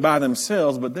are good by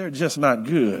themselves, but they're just not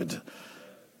good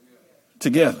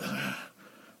together.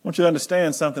 I want you to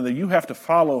understand something, that you have to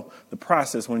follow the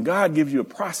process. When God gives you a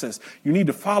process, you need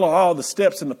to follow all the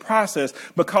steps in the process,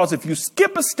 because if you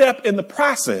skip a step in the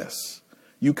process,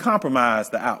 you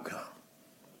compromise the outcome.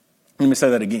 Let me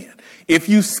say that again. If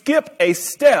you skip a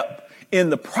step in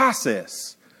the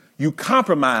process, you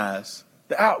compromise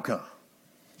the outcome.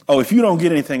 Oh, if you don't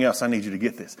get anything else, I need you to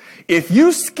get this. If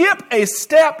you skip a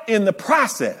step in the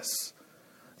process,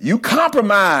 you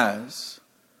compromise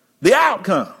the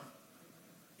outcome.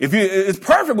 It's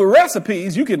perfect with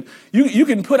recipes. You can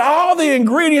put all the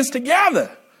ingredients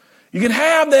together. You can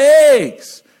have the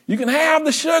eggs. You can have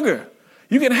the sugar.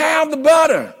 You can have the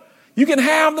butter. You can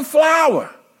have the flour.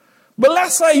 But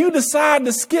let's say you decide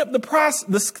to skip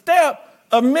the step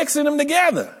of mixing them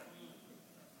together.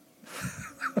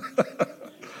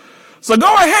 So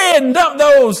go ahead and dump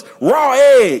those raw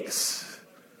eggs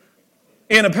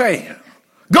in a pan.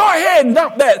 Go ahead and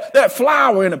dump that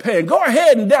flour in a pan. Go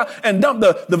ahead and dump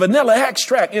the vanilla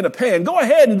extract in a pan. Go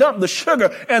ahead and dump the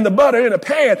sugar and the butter in a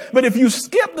pan. But if you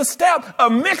skip the step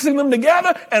of mixing them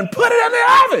together and put it in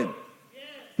the oven,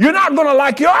 you're not going to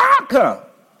like your outcome.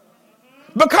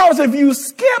 Because if you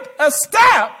skip a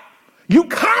step, you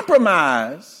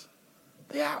compromise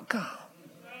the outcome.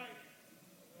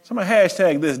 Somebody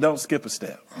hashtag this, don't skip a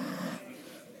step.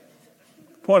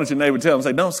 Point at your neighbor, tell them,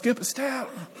 say, don't skip a step.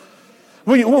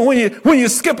 When you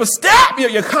skip a step,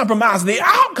 you compromise the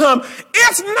outcome.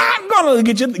 It's not going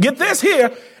to get this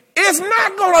here. It's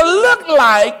not going to look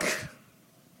like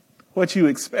what you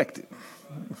expected.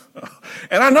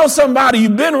 And I know somebody,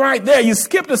 you've been right there. You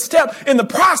skipped a step in the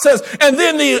process, and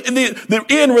then the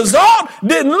end result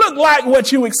didn't look like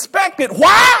what you expected.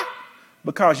 Why?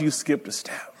 Because you skipped a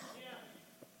step.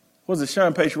 What was it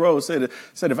Sean Pace Rose said,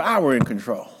 if I were in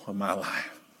control of my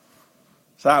life,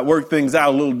 so I'd work things out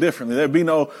a little differently. There'd be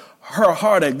no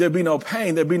heartache. There'd be no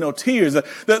pain. There'd be no tears. There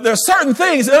are certain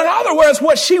things. In other words,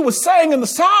 what she was saying in the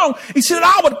song, he said,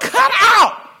 I would cut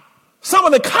out some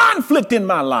of the conflict in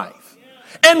my life.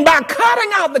 And by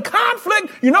cutting out the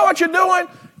conflict, you know what you're doing?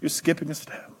 You're skipping a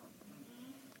step.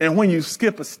 And when you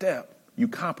skip a step, you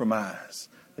compromise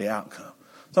the outcome.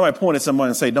 Somebody point at someone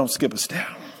and say, don't skip a step.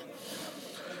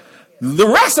 The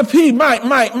recipe might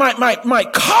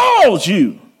cause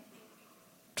you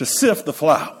to sift the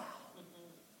flour.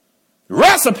 The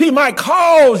recipe might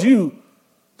cause you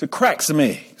to crack some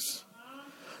eggs.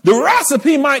 The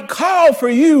recipe might call for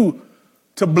you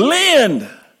to blend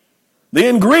the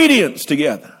ingredients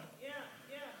together.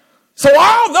 So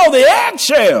although the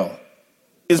eggshell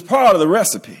is part of the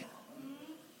recipe,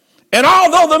 and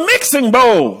although the mixing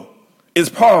bowl is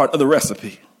part of the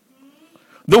recipe,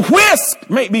 the whisk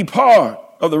may be part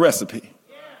of the recipe,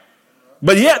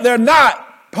 but yet they're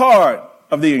not part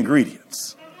of the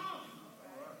ingredients.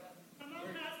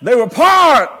 They were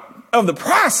part of the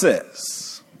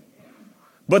process,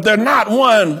 but they're not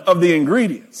one of the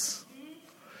ingredients.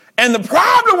 And the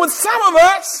problem with some of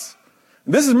us,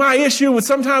 this is my issue with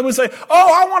sometimes we say,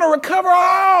 oh, I want to recover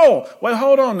all. Well,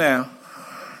 hold on now.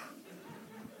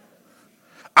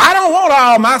 I don't want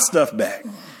all my stuff back.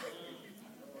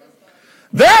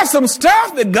 There's some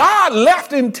stuff that God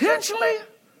left intentionally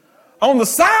on the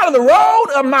side of the road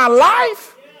of my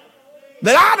life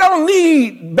that I don't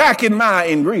need back in my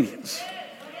ingredients.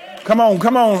 Come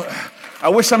on. I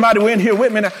wish somebody were in here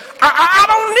with me now. I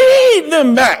don't need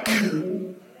them back.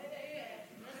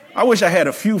 I wish I had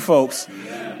a few folks.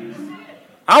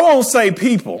 I won't say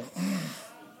people.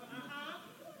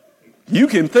 You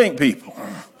can think people.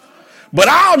 But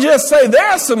I'll just say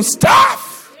there's some stuff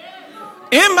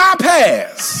in my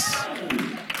past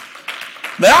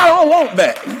that I don't want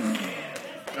back.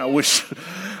 I wish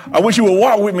you would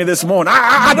walk with me this morning.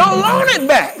 I don't want it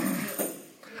back.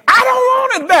 I don't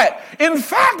want it back. In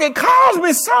fact, it caused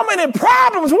me so many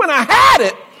problems when I had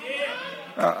it.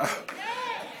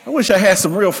 I wish I had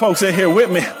some real folks in here with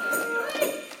me.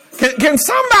 Can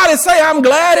somebody say I'm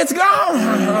glad it's gone?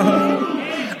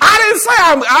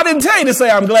 I didn't tell you to say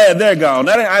I'm glad they're gone.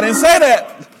 I didn't say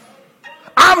that.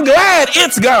 I'm glad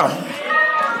it's gone.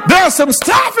 There's some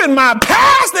stuff in my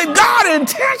past that God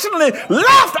intentionally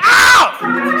left out.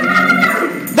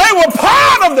 They were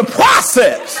part of the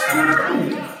process,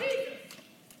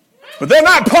 but they're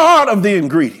not part of the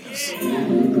ingredients.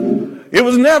 It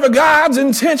was never God's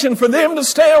intention for them to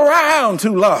stay around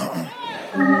too long.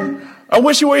 I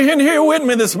wish you were in here with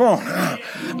me this morning.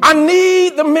 I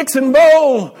need the mixing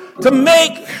bowl to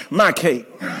make my cake,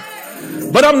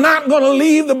 but I'm not going to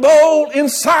leave the bowl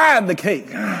inside the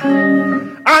cake.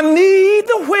 I need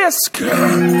the whisk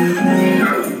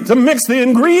to mix the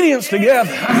ingredients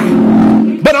together,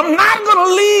 but I'm not going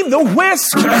to leave the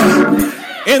whisk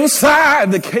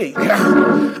inside the cake.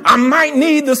 I might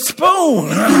need the spoon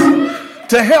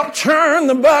to help churn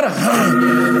the butter,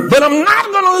 but I'm not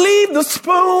going to leave the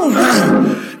spoon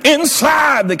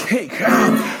inside the cake.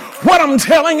 What I'm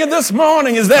telling you this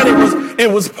morning is that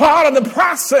it was part of the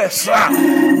process,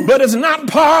 but it's not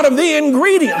part of the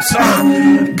ingredients.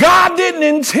 God didn't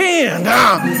intend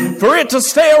for it to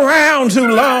stay around too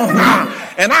long.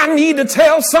 And I need to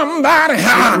tell somebody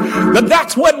that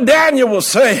that's what Daniel was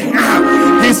saying.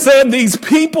 He said, these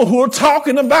people who are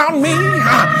talking about me,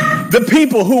 The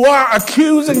people who are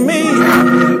accusing me,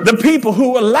 the people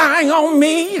who are lying on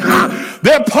me,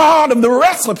 they're part of the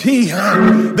recipe.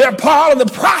 They're part of the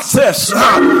process,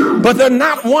 but they're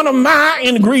not one of my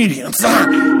ingredients.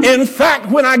 In fact,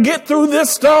 when I get through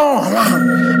this storm,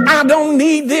 I don't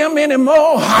need them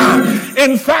anymore.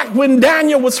 In fact, when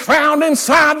Daniel was found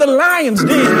inside the lion's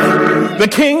den, the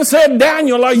king said,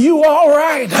 Daniel, are you all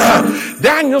right?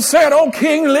 Daniel said, oh,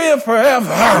 king, live forever.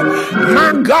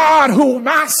 My God, whom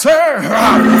I serve,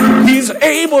 he's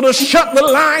able to shut the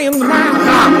lion's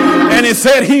mouth. And he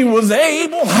said he was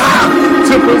able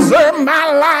to preserve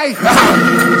my life.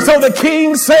 So the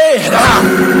king said,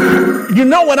 you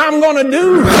know what I'm going to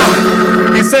do?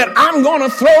 He said, I'm going to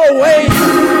throw away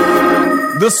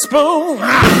the spoon.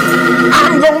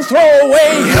 I'm going to throw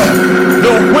away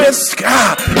the whisk.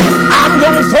 I'm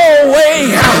going to throw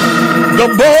away the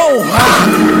bowl,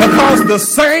 because the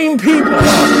same people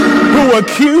who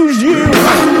accuse you,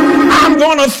 I'm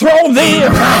going to throw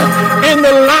them in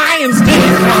the lion's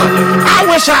den. I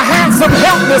wish I had some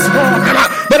help this morning,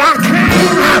 but I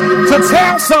came to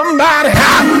tell somebody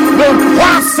the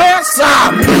process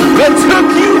that took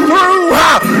you through,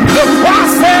 the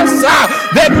process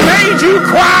that made you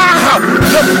cry,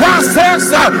 the process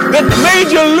that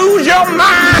made you lose your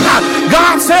mind.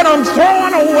 God said, I'm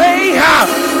throwing away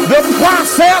the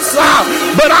process,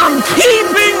 but I'm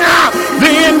keeping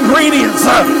the ingredients.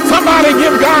 Somebody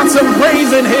give God some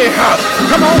praise in here.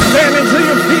 Come on, stand into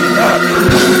your feet.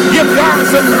 Give God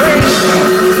some praise.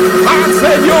 God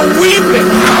said, you're weeping.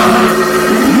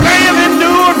 May have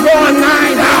endured for a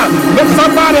night, but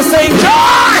somebody say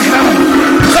joy.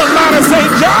 Somebody say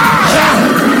joy.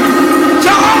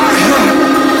 Joy.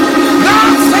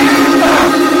 God said,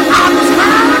 I'm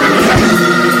tired.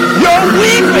 You're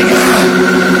weeping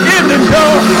in the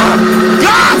joy.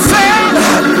 God said,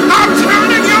 I'm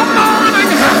turning your mourning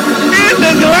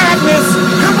into gladness.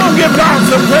 Come on, give God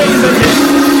some praise in here.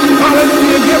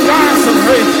 Hallelujah. Give God some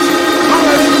praise.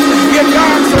 Hallelujah. Give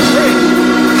God some praise.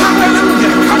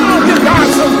 Hallelujah. Come on, give God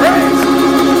some praise.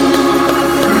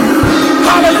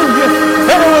 Hallelujah.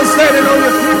 Everyone standing on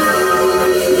your feet.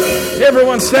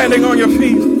 Everyone standing on your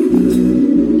feet.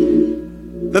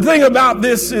 The thing about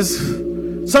this is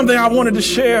something I wanted to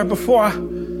share before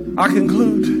I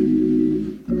conclude.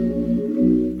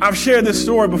 I've shared this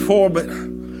story before, but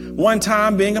one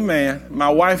time being a man, my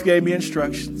wife gave me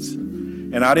instructions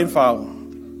and I didn't follow.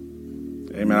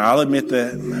 Amen. I'll admit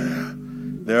that.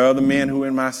 There are other men who are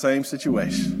in my same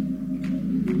situation.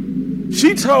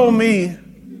 She told me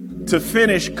to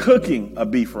finish cooking a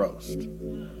beef roast.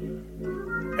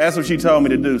 That's what she told me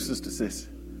to do, Sister Sissy.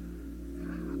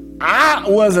 I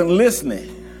wasn't listening.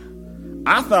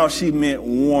 I thought she meant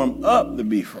warm up the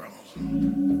beef roast.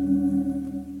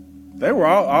 They were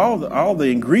all the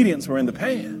ingredients were in the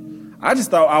pan. I just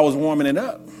thought I was warming it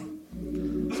up.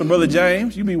 So Brother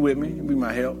James, you be with me. You be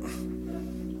my help.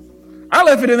 I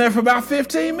left it in there for about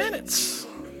 15 minutes.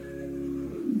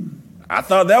 I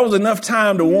thought that was enough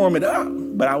time to warm it up,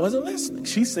 but I wasn't listening.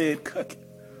 She said cook it.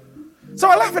 So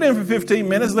I left it in for 15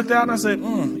 minutes, looked out and I said,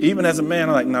 even as a man,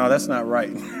 I'm like, no, that's not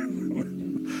right.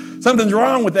 Something's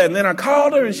wrong with that. And then I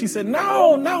called her and she said,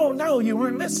 no, you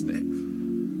weren't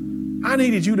listening. I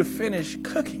needed you to finish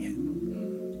cooking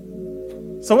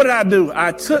it. So what did I do?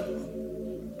 I took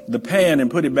the pan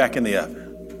and put it back in the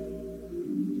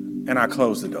oven. And I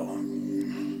closed the door.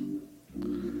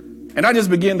 And I just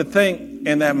began to think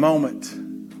in that moment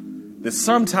that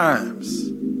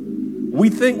sometimes we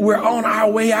think we're on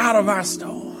our way out of our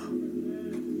storm.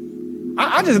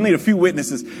 I just need a few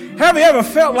witnesses. Have you ever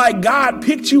felt like God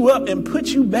picked you up and put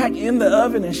you back in the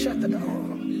oven and shut the door?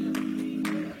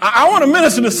 I want to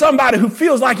minister to somebody who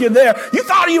feels like you're there. You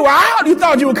thought you were out. You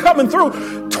thought you were coming through.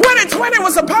 2020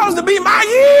 was supposed to be my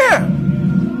year.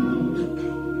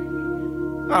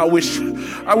 I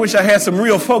wish I had some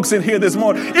real folks in here this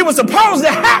morning. It was supposed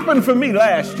to happen for me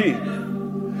last year.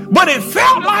 But it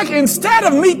felt like instead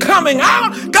of me coming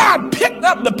out, God picked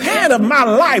up the pan of my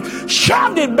life,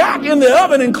 shoved it back in the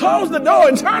oven and closed the door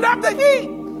and turned up the heat.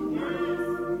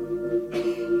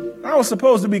 I was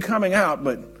supposed to be coming out,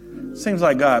 but it seems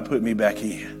like God put me back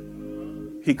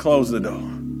in. He closed the door.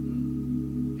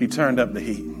 He turned up the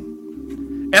heat.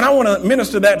 And I want to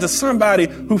minister that to somebody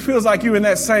who feels like you're in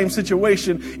that same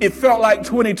situation. It felt like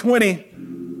 2020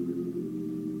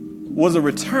 was a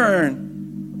return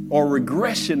or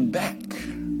regression back.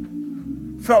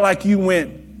 Felt like you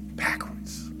went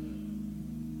backwards.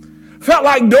 Felt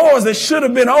like doors that should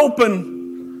have been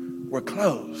open were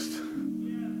closed.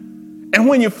 And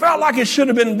when you felt like it should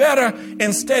have been better,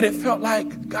 instead it felt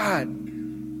like God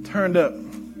turned up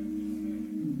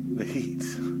the heat.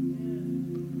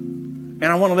 And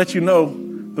I want to let you know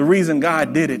the reason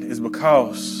God did it is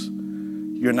because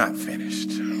you're not finished.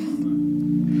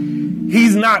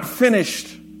 He's not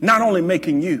finished not only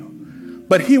making you,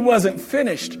 but he wasn't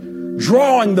finished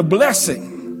drawing the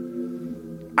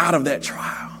blessing out of that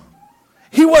trial.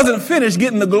 He wasn't finished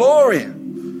getting the glory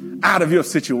out of your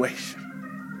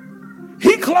situation.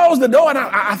 He closed the door, and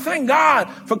I thank God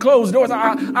for closed doors.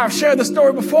 I've shared the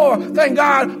story before. Thank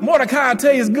God, Mordecai, I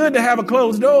tell you, it's good to have a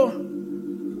closed door.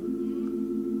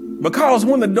 Because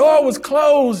when the door was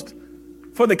closed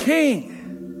for the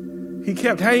king, he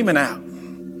kept Haman out.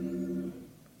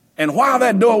 And while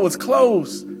that door was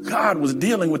closed, God was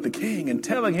dealing with the king and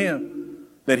telling him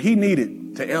that he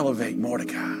needed to elevate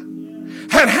Mordecai.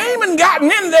 Had Haman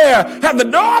gotten in there, had the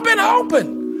door been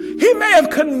open, he may have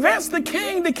convinced the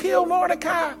king to kill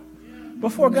Mordecai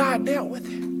before God dealt with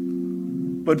it.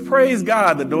 But praise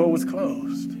God, the door was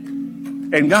closed.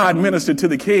 And God ministered to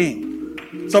the king.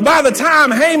 So by the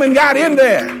time Haman got in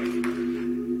there,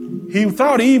 he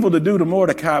thought evil to do to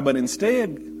Mordecai, but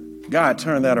instead, God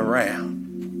turned that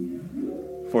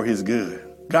around for his good.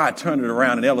 God turned it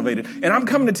around and elevated. And I'm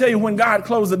coming to tell you, when God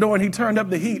closed the door and he turned up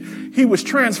the heat, he was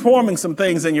transforming some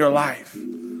things in your life.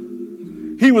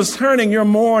 He was turning your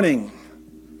mourning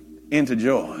into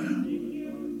joy.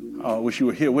 Oh, I wish you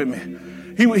were here with me.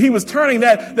 He was turning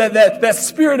that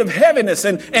spirit of heaviness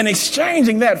and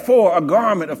exchanging that for a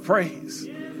garment of praise.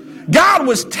 God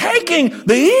was taking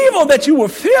the evil that you were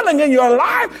feeling in your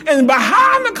life, and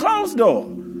behind the closed door,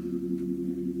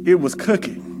 it was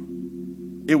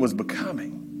cooking. It was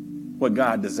becoming what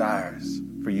God desires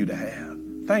for you to have.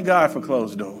 Thank God for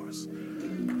closed doors.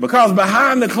 Because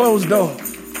behind the closed door,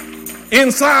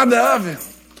 inside the oven,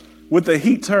 with the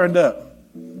heat turned up,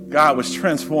 God was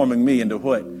transforming me into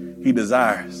what he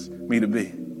desires me to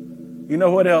be. You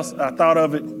know what else I thought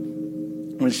of it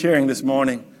when sharing this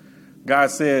morning?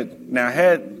 God said, now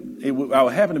I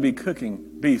would happen to be cooking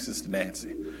beef, Sister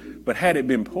Nancy, but had it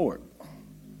been pork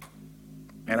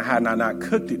and I had not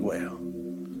cooked it well,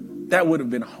 that would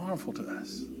have been harmful to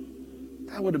us.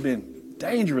 That would have been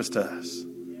dangerous to us.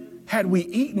 Had we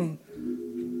eaten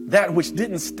that which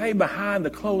didn't stay behind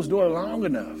the closed door long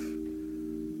enough,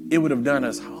 it would have done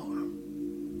us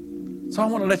harm. So I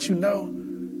want to let you know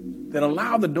that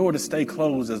allow the door to stay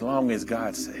closed as long as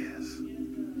God says.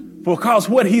 Because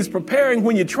what he's preparing,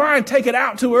 when you try and take it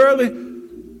out too early,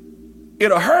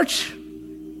 it'll hurt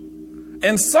you.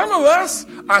 And some of us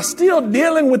are still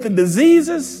dealing with the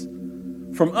diseases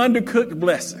from undercooked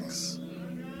blessings.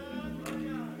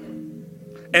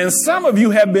 And some of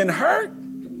you have been hurt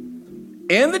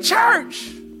in the church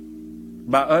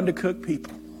by undercooked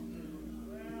people.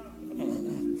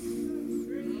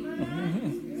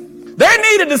 They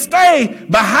needed to stay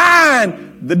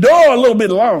behind the door a little bit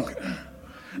longer.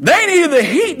 They needed the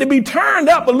heat to be turned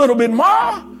up a little bit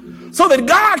more so that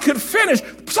God could finish.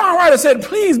 The songwriter said,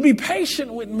 please be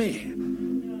patient with me.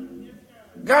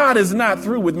 God is not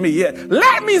through with me yet.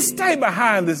 Let me stay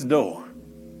behind this door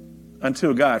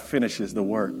until God finishes the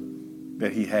work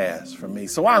that he has for me.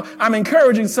 So I'm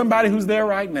encouraging somebody who's there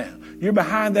right now. You're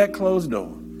behind that closed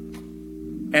door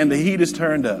and the heat is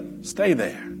turned up. Stay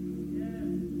there.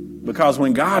 Because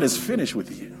when God is finished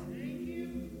with you,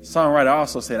 songwriter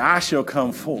also said, I shall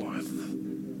come forth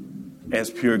as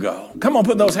pure gold. Come on,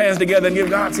 put those hands together and give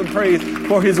God some praise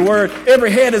for his word. Every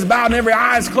head is bowed and every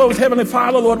eye is closed. Heavenly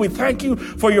Father, Lord, we thank you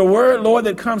for your word, Lord,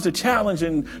 that comes to challenge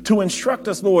and to instruct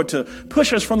us, Lord, to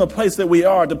push us from the place that we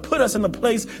are, to put us in the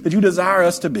place that you desire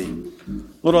us to be.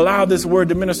 Lord, allow this word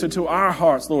to minister to our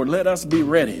hearts, Lord. Let us be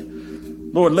ready.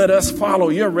 Lord, let us follow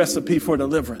your recipe for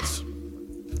deliverance.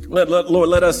 Lord,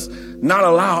 let us not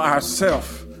allow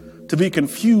ourselves to be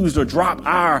confused or drop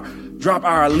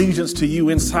our allegiance to you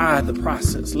inside the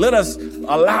process. Let us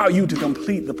allow you to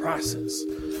complete the process.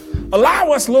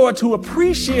 Allow us, Lord, to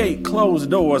appreciate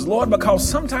closed doors, Lord, because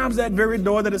sometimes that very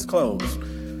door that is closed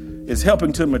is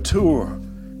helping to mature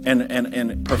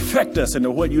and perfect us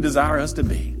into what you desire us to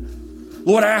be.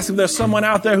 Lord, I ask if there's someone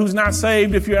out there who's not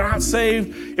saved. If you're not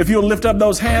saved, if you'll lift up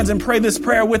those hands and pray this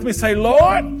prayer with me, say,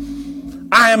 Lord,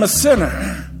 I am a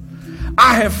sinner.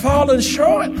 I have fallen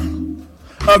short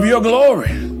of your glory.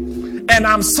 And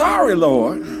I'm sorry,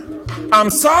 Lord. I'm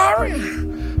sorry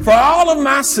for all of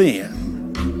my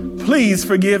sin. Please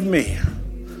forgive me.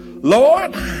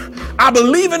 Lord, I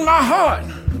believe in my heart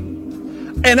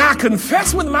and I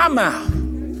confess with my mouth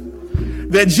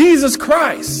that Jesus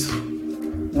Christ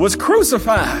was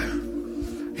crucified.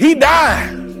 He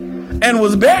died and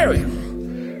was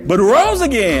buried, but rose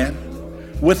again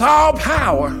with all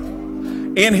power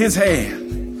in his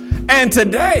hand. And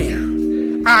today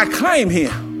I claim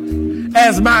him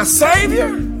as my Savior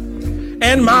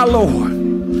and my Lord.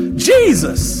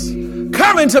 Jesus,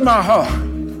 come into my heart,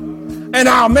 and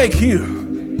I'll make you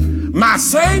my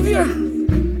Savior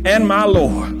and my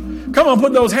Lord. Come on,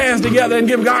 put those hands together and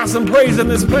give God some praise in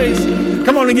this place.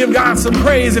 Come on and give God some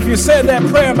praise. If you said that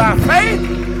prayer by faith,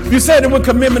 you said it with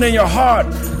commitment in your heart,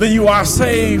 then you are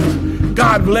saved.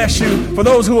 God bless you. For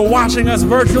those who are watching us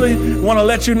virtually, I want to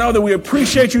let you know that we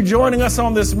appreciate you joining us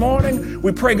on this morning.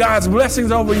 We pray God's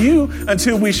blessings over you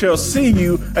until we shall see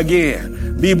you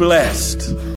again. Be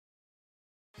blessed.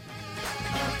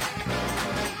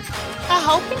 I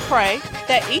hope and pray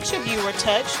that each of you were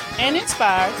touched and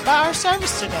inspired by our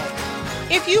service today.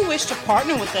 If you wish to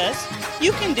partner with us,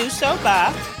 you can do so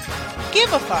by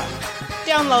Giveify.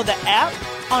 Download the app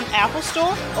on Apple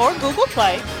Store or Google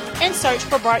Play and search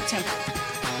for Bright Temple.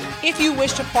 If you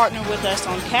wish to partner with us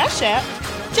on Cash App,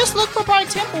 just look for Bright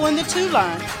Temple in the 2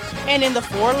 line, and in the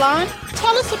 4 line,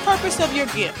 tell us the purpose of your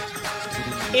gift.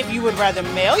 If you would rather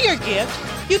mail your gift,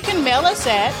 you can mail us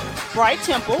at Bright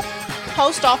Temple,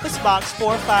 Post Office Box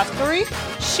 453,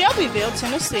 Shelbyville,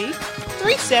 Tennessee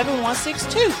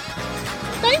 37162.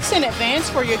 Thanks in advance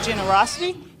for your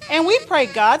generosity, and we pray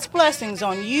God's blessings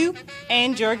on you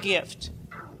and your gift.